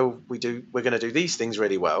 right, well, we're going to do these things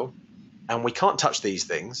really well, and we can't touch these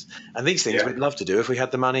things. And these things we'd love to do if we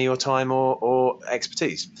had the money or time or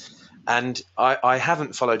expertise. And I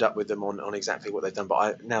haven't followed up with them on exactly what they've done,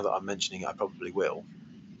 but now that I'm mentioning it, I probably will.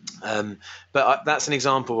 But that's an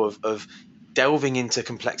example of delving into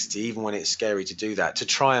complexity, even when it's scary to do that, to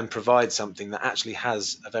try and provide something that actually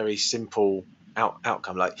has a very simple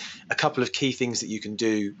outcome, like a couple of key things that you can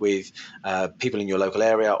do with people in your local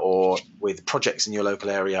area, or with projects in your local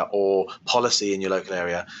area, or policy in your local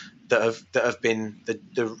area that have been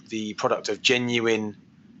the product of genuine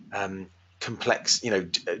complex,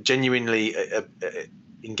 genuinely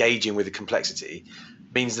engaging with the complexity,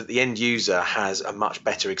 means that the end user has a much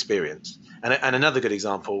better experience. And another good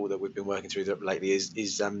example that we've been working through lately is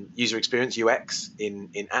user experience, UX in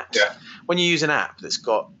apps. Yeah. When you use an app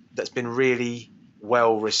that's been really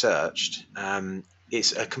well researched,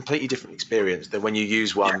 it's a completely different experience than when you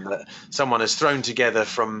use one that someone has thrown together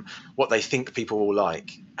from what they think people will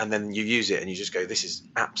like, and then you use it and you just go, this is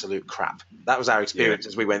absolute crap. That was our experience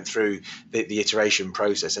as we went through the iteration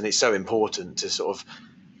process. And it's so important to sort of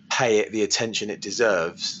pay it the attention it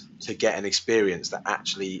deserves to get an experience that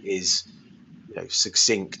actually is,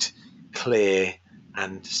 succinct, clear,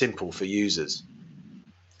 and simple for users.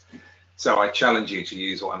 So I challenge you to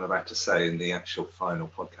use what I'm about to say in the actual final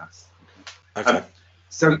podcast. Okay.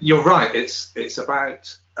 So you're right. It's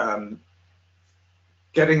about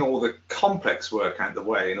getting all the complex work out of the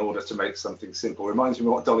way in order to make something simple. Reminds me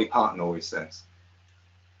of what Dolly Parton always says.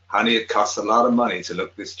 Honey, it costs a lot of money to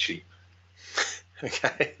look this cheap.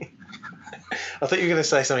 Okay. I thought you were going to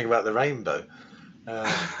say something about the rainbow.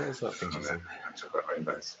 What was that thinking? I talk about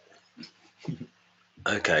rainbows.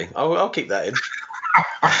 Okay, I'll keep that in.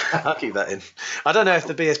 I'll keep that in. I don't know if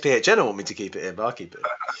the BSPHN want me to keep it in, but I'll keep it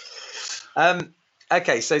in.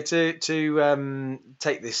 Okay, so to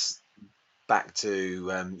take this back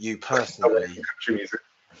to you personally.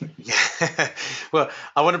 Well,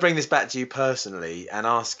 I want to bring this back to you personally and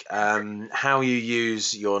ask how you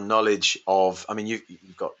use your knowledge of,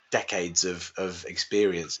 you've got decades of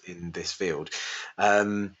experience in this field.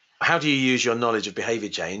 How do you use your knowledge of behaviour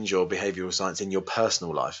change or behavioural science in your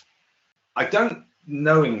personal life? I don't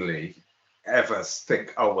knowingly ever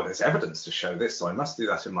think, oh, well, there's evidence to show this, so I must do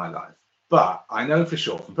that in my life. But I know for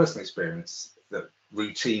sure from personal experience that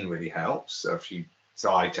routine really helps.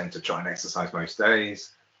 So I tend to try and exercise most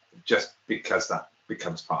days, just because that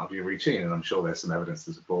becomes part of your routine. And I'm sure there's some evidence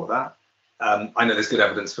to support that. I know there's good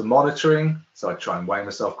evidence for monitoring. So I try and weigh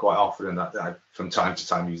myself quite often, and that I, from time to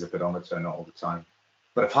time, use a pedometer, not all the time.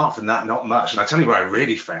 But apart from that, not much. And I tell you where I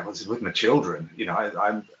really fail is with my children.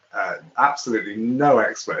 I'm absolutely no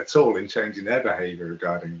expert at all in changing their behavior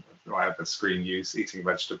regarding either screen use, eating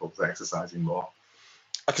vegetables, exercising more.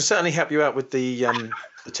 I can certainly help you out with the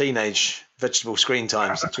teenage vegetable screen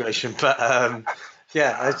time situation, but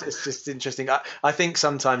it's just interesting. I think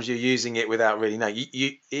sometimes you're using it without really knowing.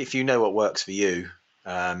 If you know what works for you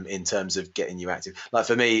in terms of getting you active. Like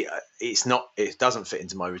for me, it doesn't fit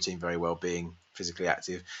into my routine very well being physically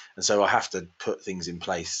active, and so I have to put things in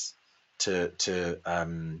place to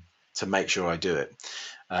make sure I do it.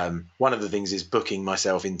 One of the things is booking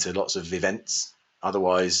myself into lots of events.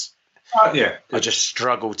 Otherwise, I just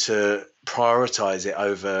struggle to prioritize it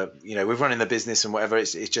over, with running the business and whatever.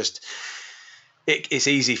 It's just it's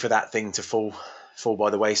easy for that thing to fall by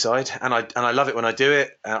the wayside. And I love it when I do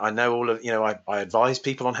it. I know all of, I advise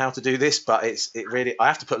people on how to do this, but it really, I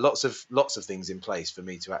have to put lots of things in place for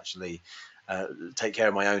me to actually take care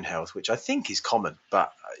of my own health, which I think is common,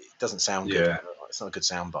 but it doesn't sound good. It's not a good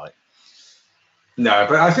soundbite. No,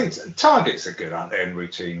 but I think targets are good, aren't they, in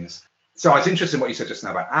routines? So it's interesting what you said just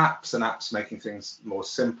now about apps making things more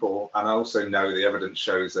simple. And I also know the evidence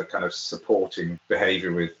shows that kind of supporting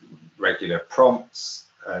behavior with regular prompts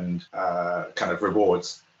and kind of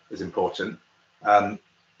rewards is important. But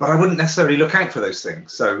but I wouldn't necessarily look out for those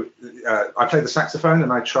things. So I play the saxophone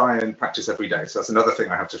and I try and practice every day. So that's another thing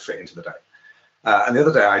I have to fit into the day. And the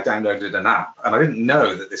other day I downloaded an app and I didn't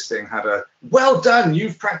know that this thing had a "well done,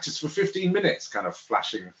 you've practiced for 15 minutes" kind of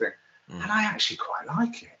flashing thing. And I actually quite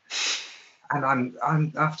like it. And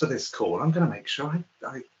I'm after this call, I'm going to make sure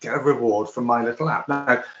I get a reward from my little app.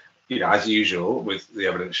 Now, as usual with the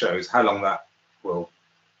evidence shows, how long that will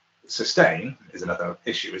sustain is another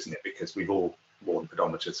issue, isn't it? Because we've all worn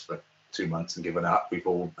pedometers for 2 months and given up. We've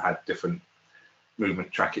all had different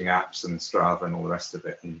movement tracking apps and Strava and all the rest of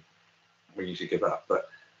it, and we usually give up. But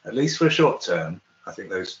at least for a short term, I think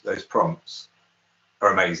those prompts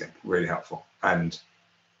are amazing, really helpful. And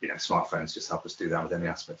smartphones just help us do that with any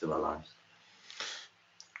aspect of our lives.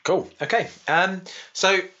 Cool. Okay.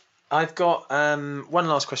 So I've got one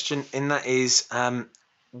last question, and that is,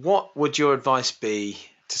 what would your advice be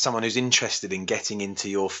to someone who's interested in getting into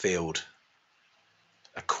your field,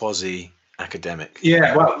 a quasi-academic?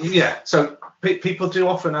 Yeah, well, yeah. So people do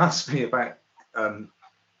often ask me about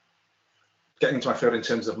getting into my field in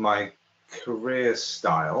terms of my career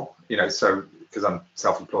style, so because I'm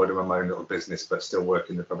self-employed and run my own little business, but still work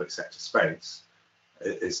in the public sector space,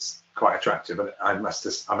 it is quite attractive. And I must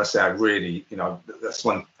say, I really, that's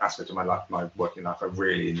one aspect of my life, my working life, I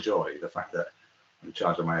really enjoy the fact that I'm in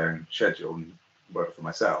charge of my own schedule and work for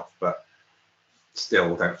myself, but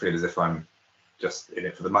still don't feel as if I'm just in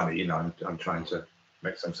it for the money. I'm trying to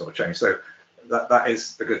make some sort of change. So that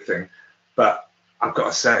is a good thing. But I've got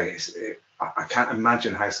to say, I can't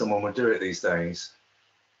imagine how someone would do it these days.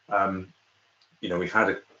 We've had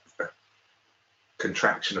a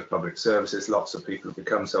contraction of public services. Lots of people have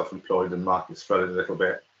become self-employed and markets flooded a little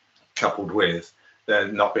bit, coupled with there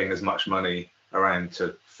not being as much money around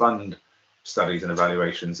to fund studies and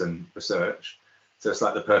evaluations and research. So it's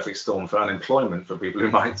like the perfect storm for unemployment for people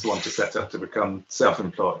who might want to set up to become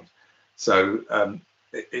self-employed. So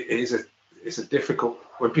it's a difficult,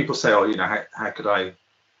 when people say, how could I,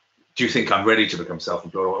 do you think I'm ready to become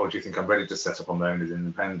self-employed, or do you think I'm ready to set up on my own as an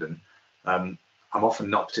independent? I'm often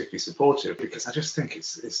not particularly supportive, because I just think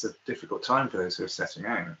it's a difficult time for those who are setting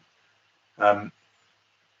out.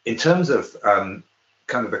 In terms of kind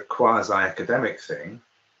of the quasi-academic thing,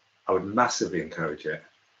 I would massively encourage it.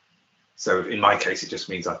 So in my case, it just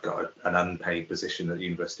means I've got an unpaid position at the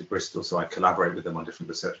University of Bristol, so I collaborate with them on different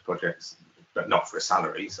research projects, but not for a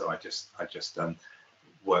salary. So I just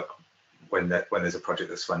work when there's a project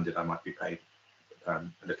that's funded. I might be paid a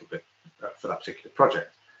little bit for that particular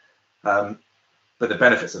project. But the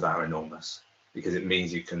benefits of that are enormous, because it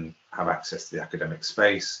means you can have access to the academic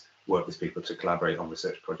space, work with people to collaborate on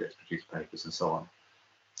research projects, produce papers, and so on.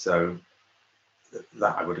 So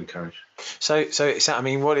that I would encourage. So it's, I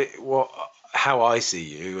mean, how I see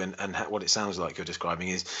you and what it sounds like you're describing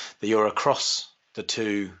is that you're across the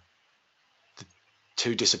two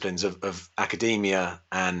disciplines of academia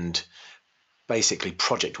and basically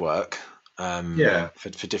project work.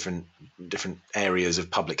 For different areas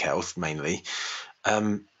of public health mainly.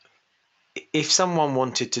 If someone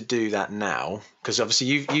wanted to do that now, because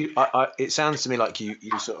obviously it sounds to me like you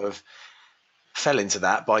sort of fell into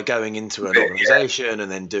that by going into an organisation and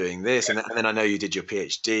then doing this, and then I know you did your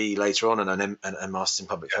PhD later on and a master's in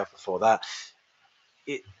public health before that.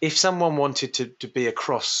 If someone wanted to be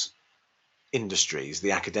across industries,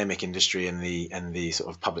 the academic industry and the sort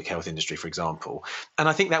of public health industry, for example, and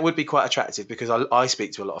I think that would be quite attractive, because I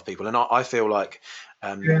speak to a lot of people and I feel like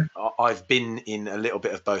I've been in a little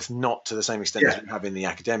bit of both, not to the same extent as we have in the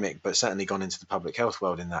academic, but certainly gone into the public health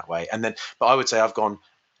world in that way. And then, but I would say I've gone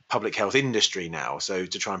public health industry now, so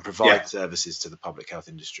to try and provide services to the public health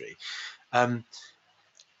industry.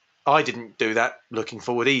 I didn't do that looking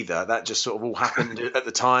forward either. That just sort of all happened at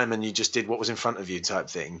the time, and you just did what was in front of you type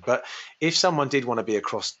thing. But if someone did want to be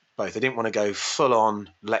across both, they didn't want to go full on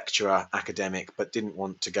lecturer academic, but didn't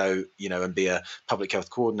want to go, and be a public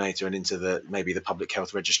health coordinator and into maybe the public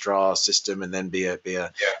health registrar system and then be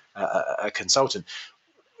a consultant.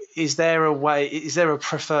 Is there a way? Is there a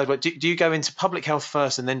preferred way? Do you go into public health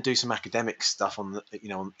first and then do some academic stuff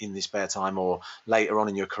in the spare time, or later on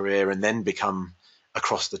in your career and then become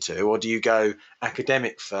across the two? Or do you go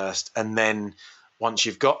academic first and then once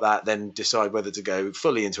you've got that, then decide whether to go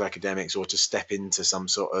fully into academics or to step into some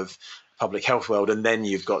sort of public health world, and then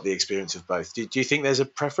you've got the experience of both? Do you think there's a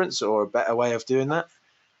preference or a better way of doing that?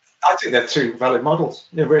 I think they're two valid models,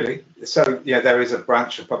 really. So, there is a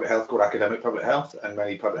branch of public health called academic public health, and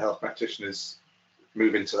many public health practitioners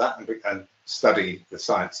move into that and study the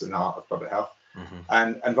science and art of public health.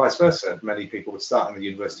 Mm-hmm. And vice versa. Many people would start in the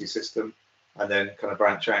university system and then kind of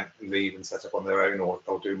branch out and leave and set up on their own,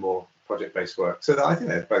 or do more project-based work. So I think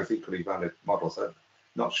they're both equally valid models.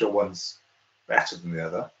 Not sure one's better than the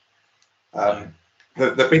other.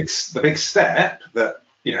 The big step that,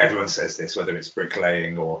 everyone says this, whether it's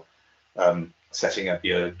bricklaying or setting up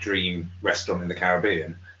your dream restaurant in the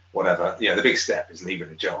Caribbean, whatever. The big step is leaving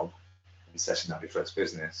a job and setting up your first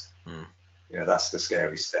business. That's the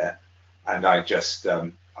scary step. And I just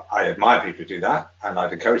I admire people who do that, and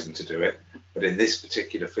I'd encourage them to do it. But in this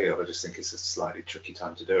particular field, I just think it's a slightly tricky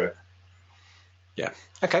time to do it. Yeah.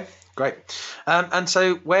 Okay, great. And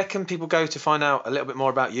so where can people go to find out a little bit more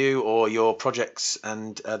about you or your projects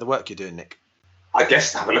and the work you're doing, Nick? I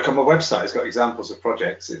guess have a look on my website. It's got examples of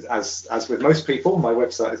projects. As with most people, my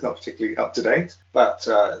website is not particularly up to date, but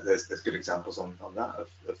there's good examples on that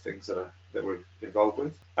of things that we're involved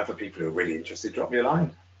with. And for people who are really interested, drop me a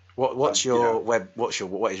line. What is your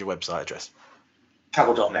website address?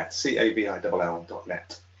 Cavill.net,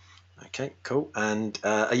 CAVILL.net. Okay, cool. And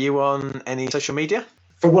are you on any social media?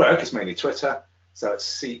 For work, it's mainly Twitter, so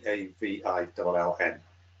it's CAVILLN.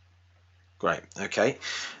 Great. Okay.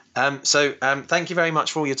 So thank you very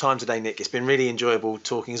much for all your time today, Nick. It's been really enjoyable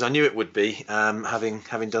talking, as I knew it would be,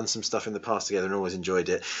 having done some stuff in the past together and always enjoyed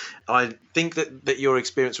it. I think that your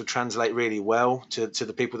experience will translate really well to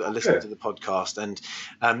the people that are listening to the podcast. And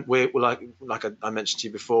we're like I mentioned to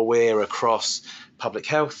you before, we're across public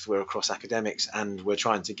health, we're across academics, and we're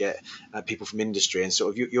trying to get people from industry, and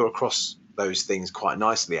sort of you're across those things quite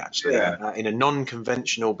nicely, actually, in a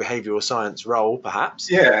non-conventional behavioural science role, perhaps.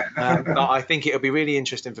 But I think it'll be really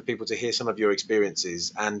interesting for people to hear some of your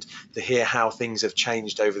experiences and to hear how things have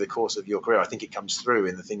changed over the course of your career. I think it comes through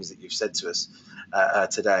in the things that you've said to us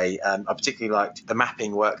today. I particularly liked the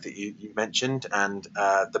mapping work that you mentioned, and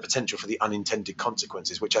the potential for the unintended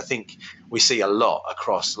consequences, which I think we see a lot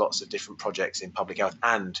across lots of different projects in public health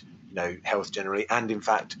and health generally, and in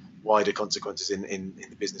fact wider consequences in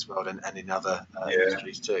the business world and in other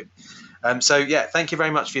industries too. So thank you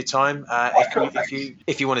very much for your time.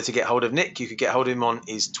 If you wanted to get hold of Nick, you could get hold of him on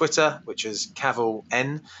his Twitter, which is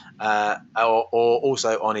CavillN, or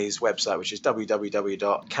also on his website, which is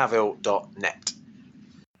www.cavill.net.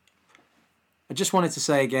 I just wanted to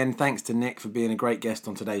say again, thanks to Nick for being a great guest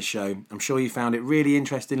on today's show. I'm sure you found it really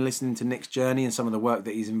interesting listening to Nick's journey and some of the work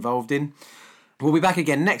that he's involved in. We'll be back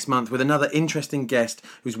again next month with another interesting guest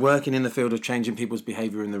who's working in the field of changing people's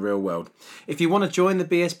behaviour in the real world. If you want to join the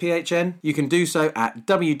BSPHN, you can do so at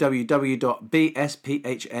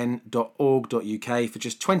www.bsphn.org.uk for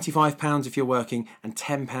just £25 if you're working and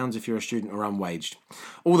 £10 if you're a student or unwaged.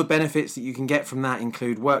 All the benefits that you can get from that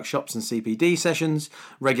include workshops and CPD sessions,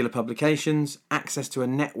 regular publications, access to a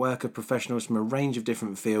network of professionals from a range of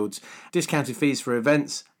different fields, discounted fees for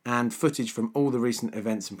events, and footage from all the recent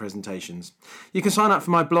events and presentations. You can sign up for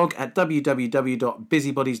my blog at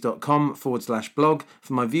www.busybodies.com/blog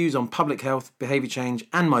for my views on public health, behaviour change,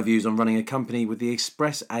 and my views on running a company with the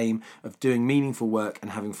express aim of doing meaningful work and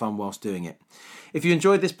having fun whilst doing it. If you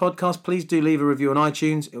enjoyed this podcast, please do leave a review on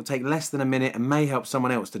iTunes. It will take less than a minute and may help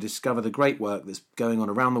someone else to discover the great work that's going on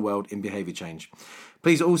around the world in behaviour change.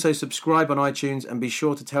 Please also subscribe on iTunes and be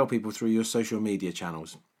sure to tell people through your social media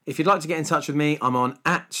channels. If you'd like to get in touch with me, I'm on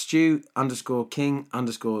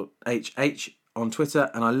 @Stu_King_HH on Twitter,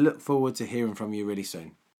 and I look forward to hearing from you really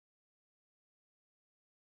soon.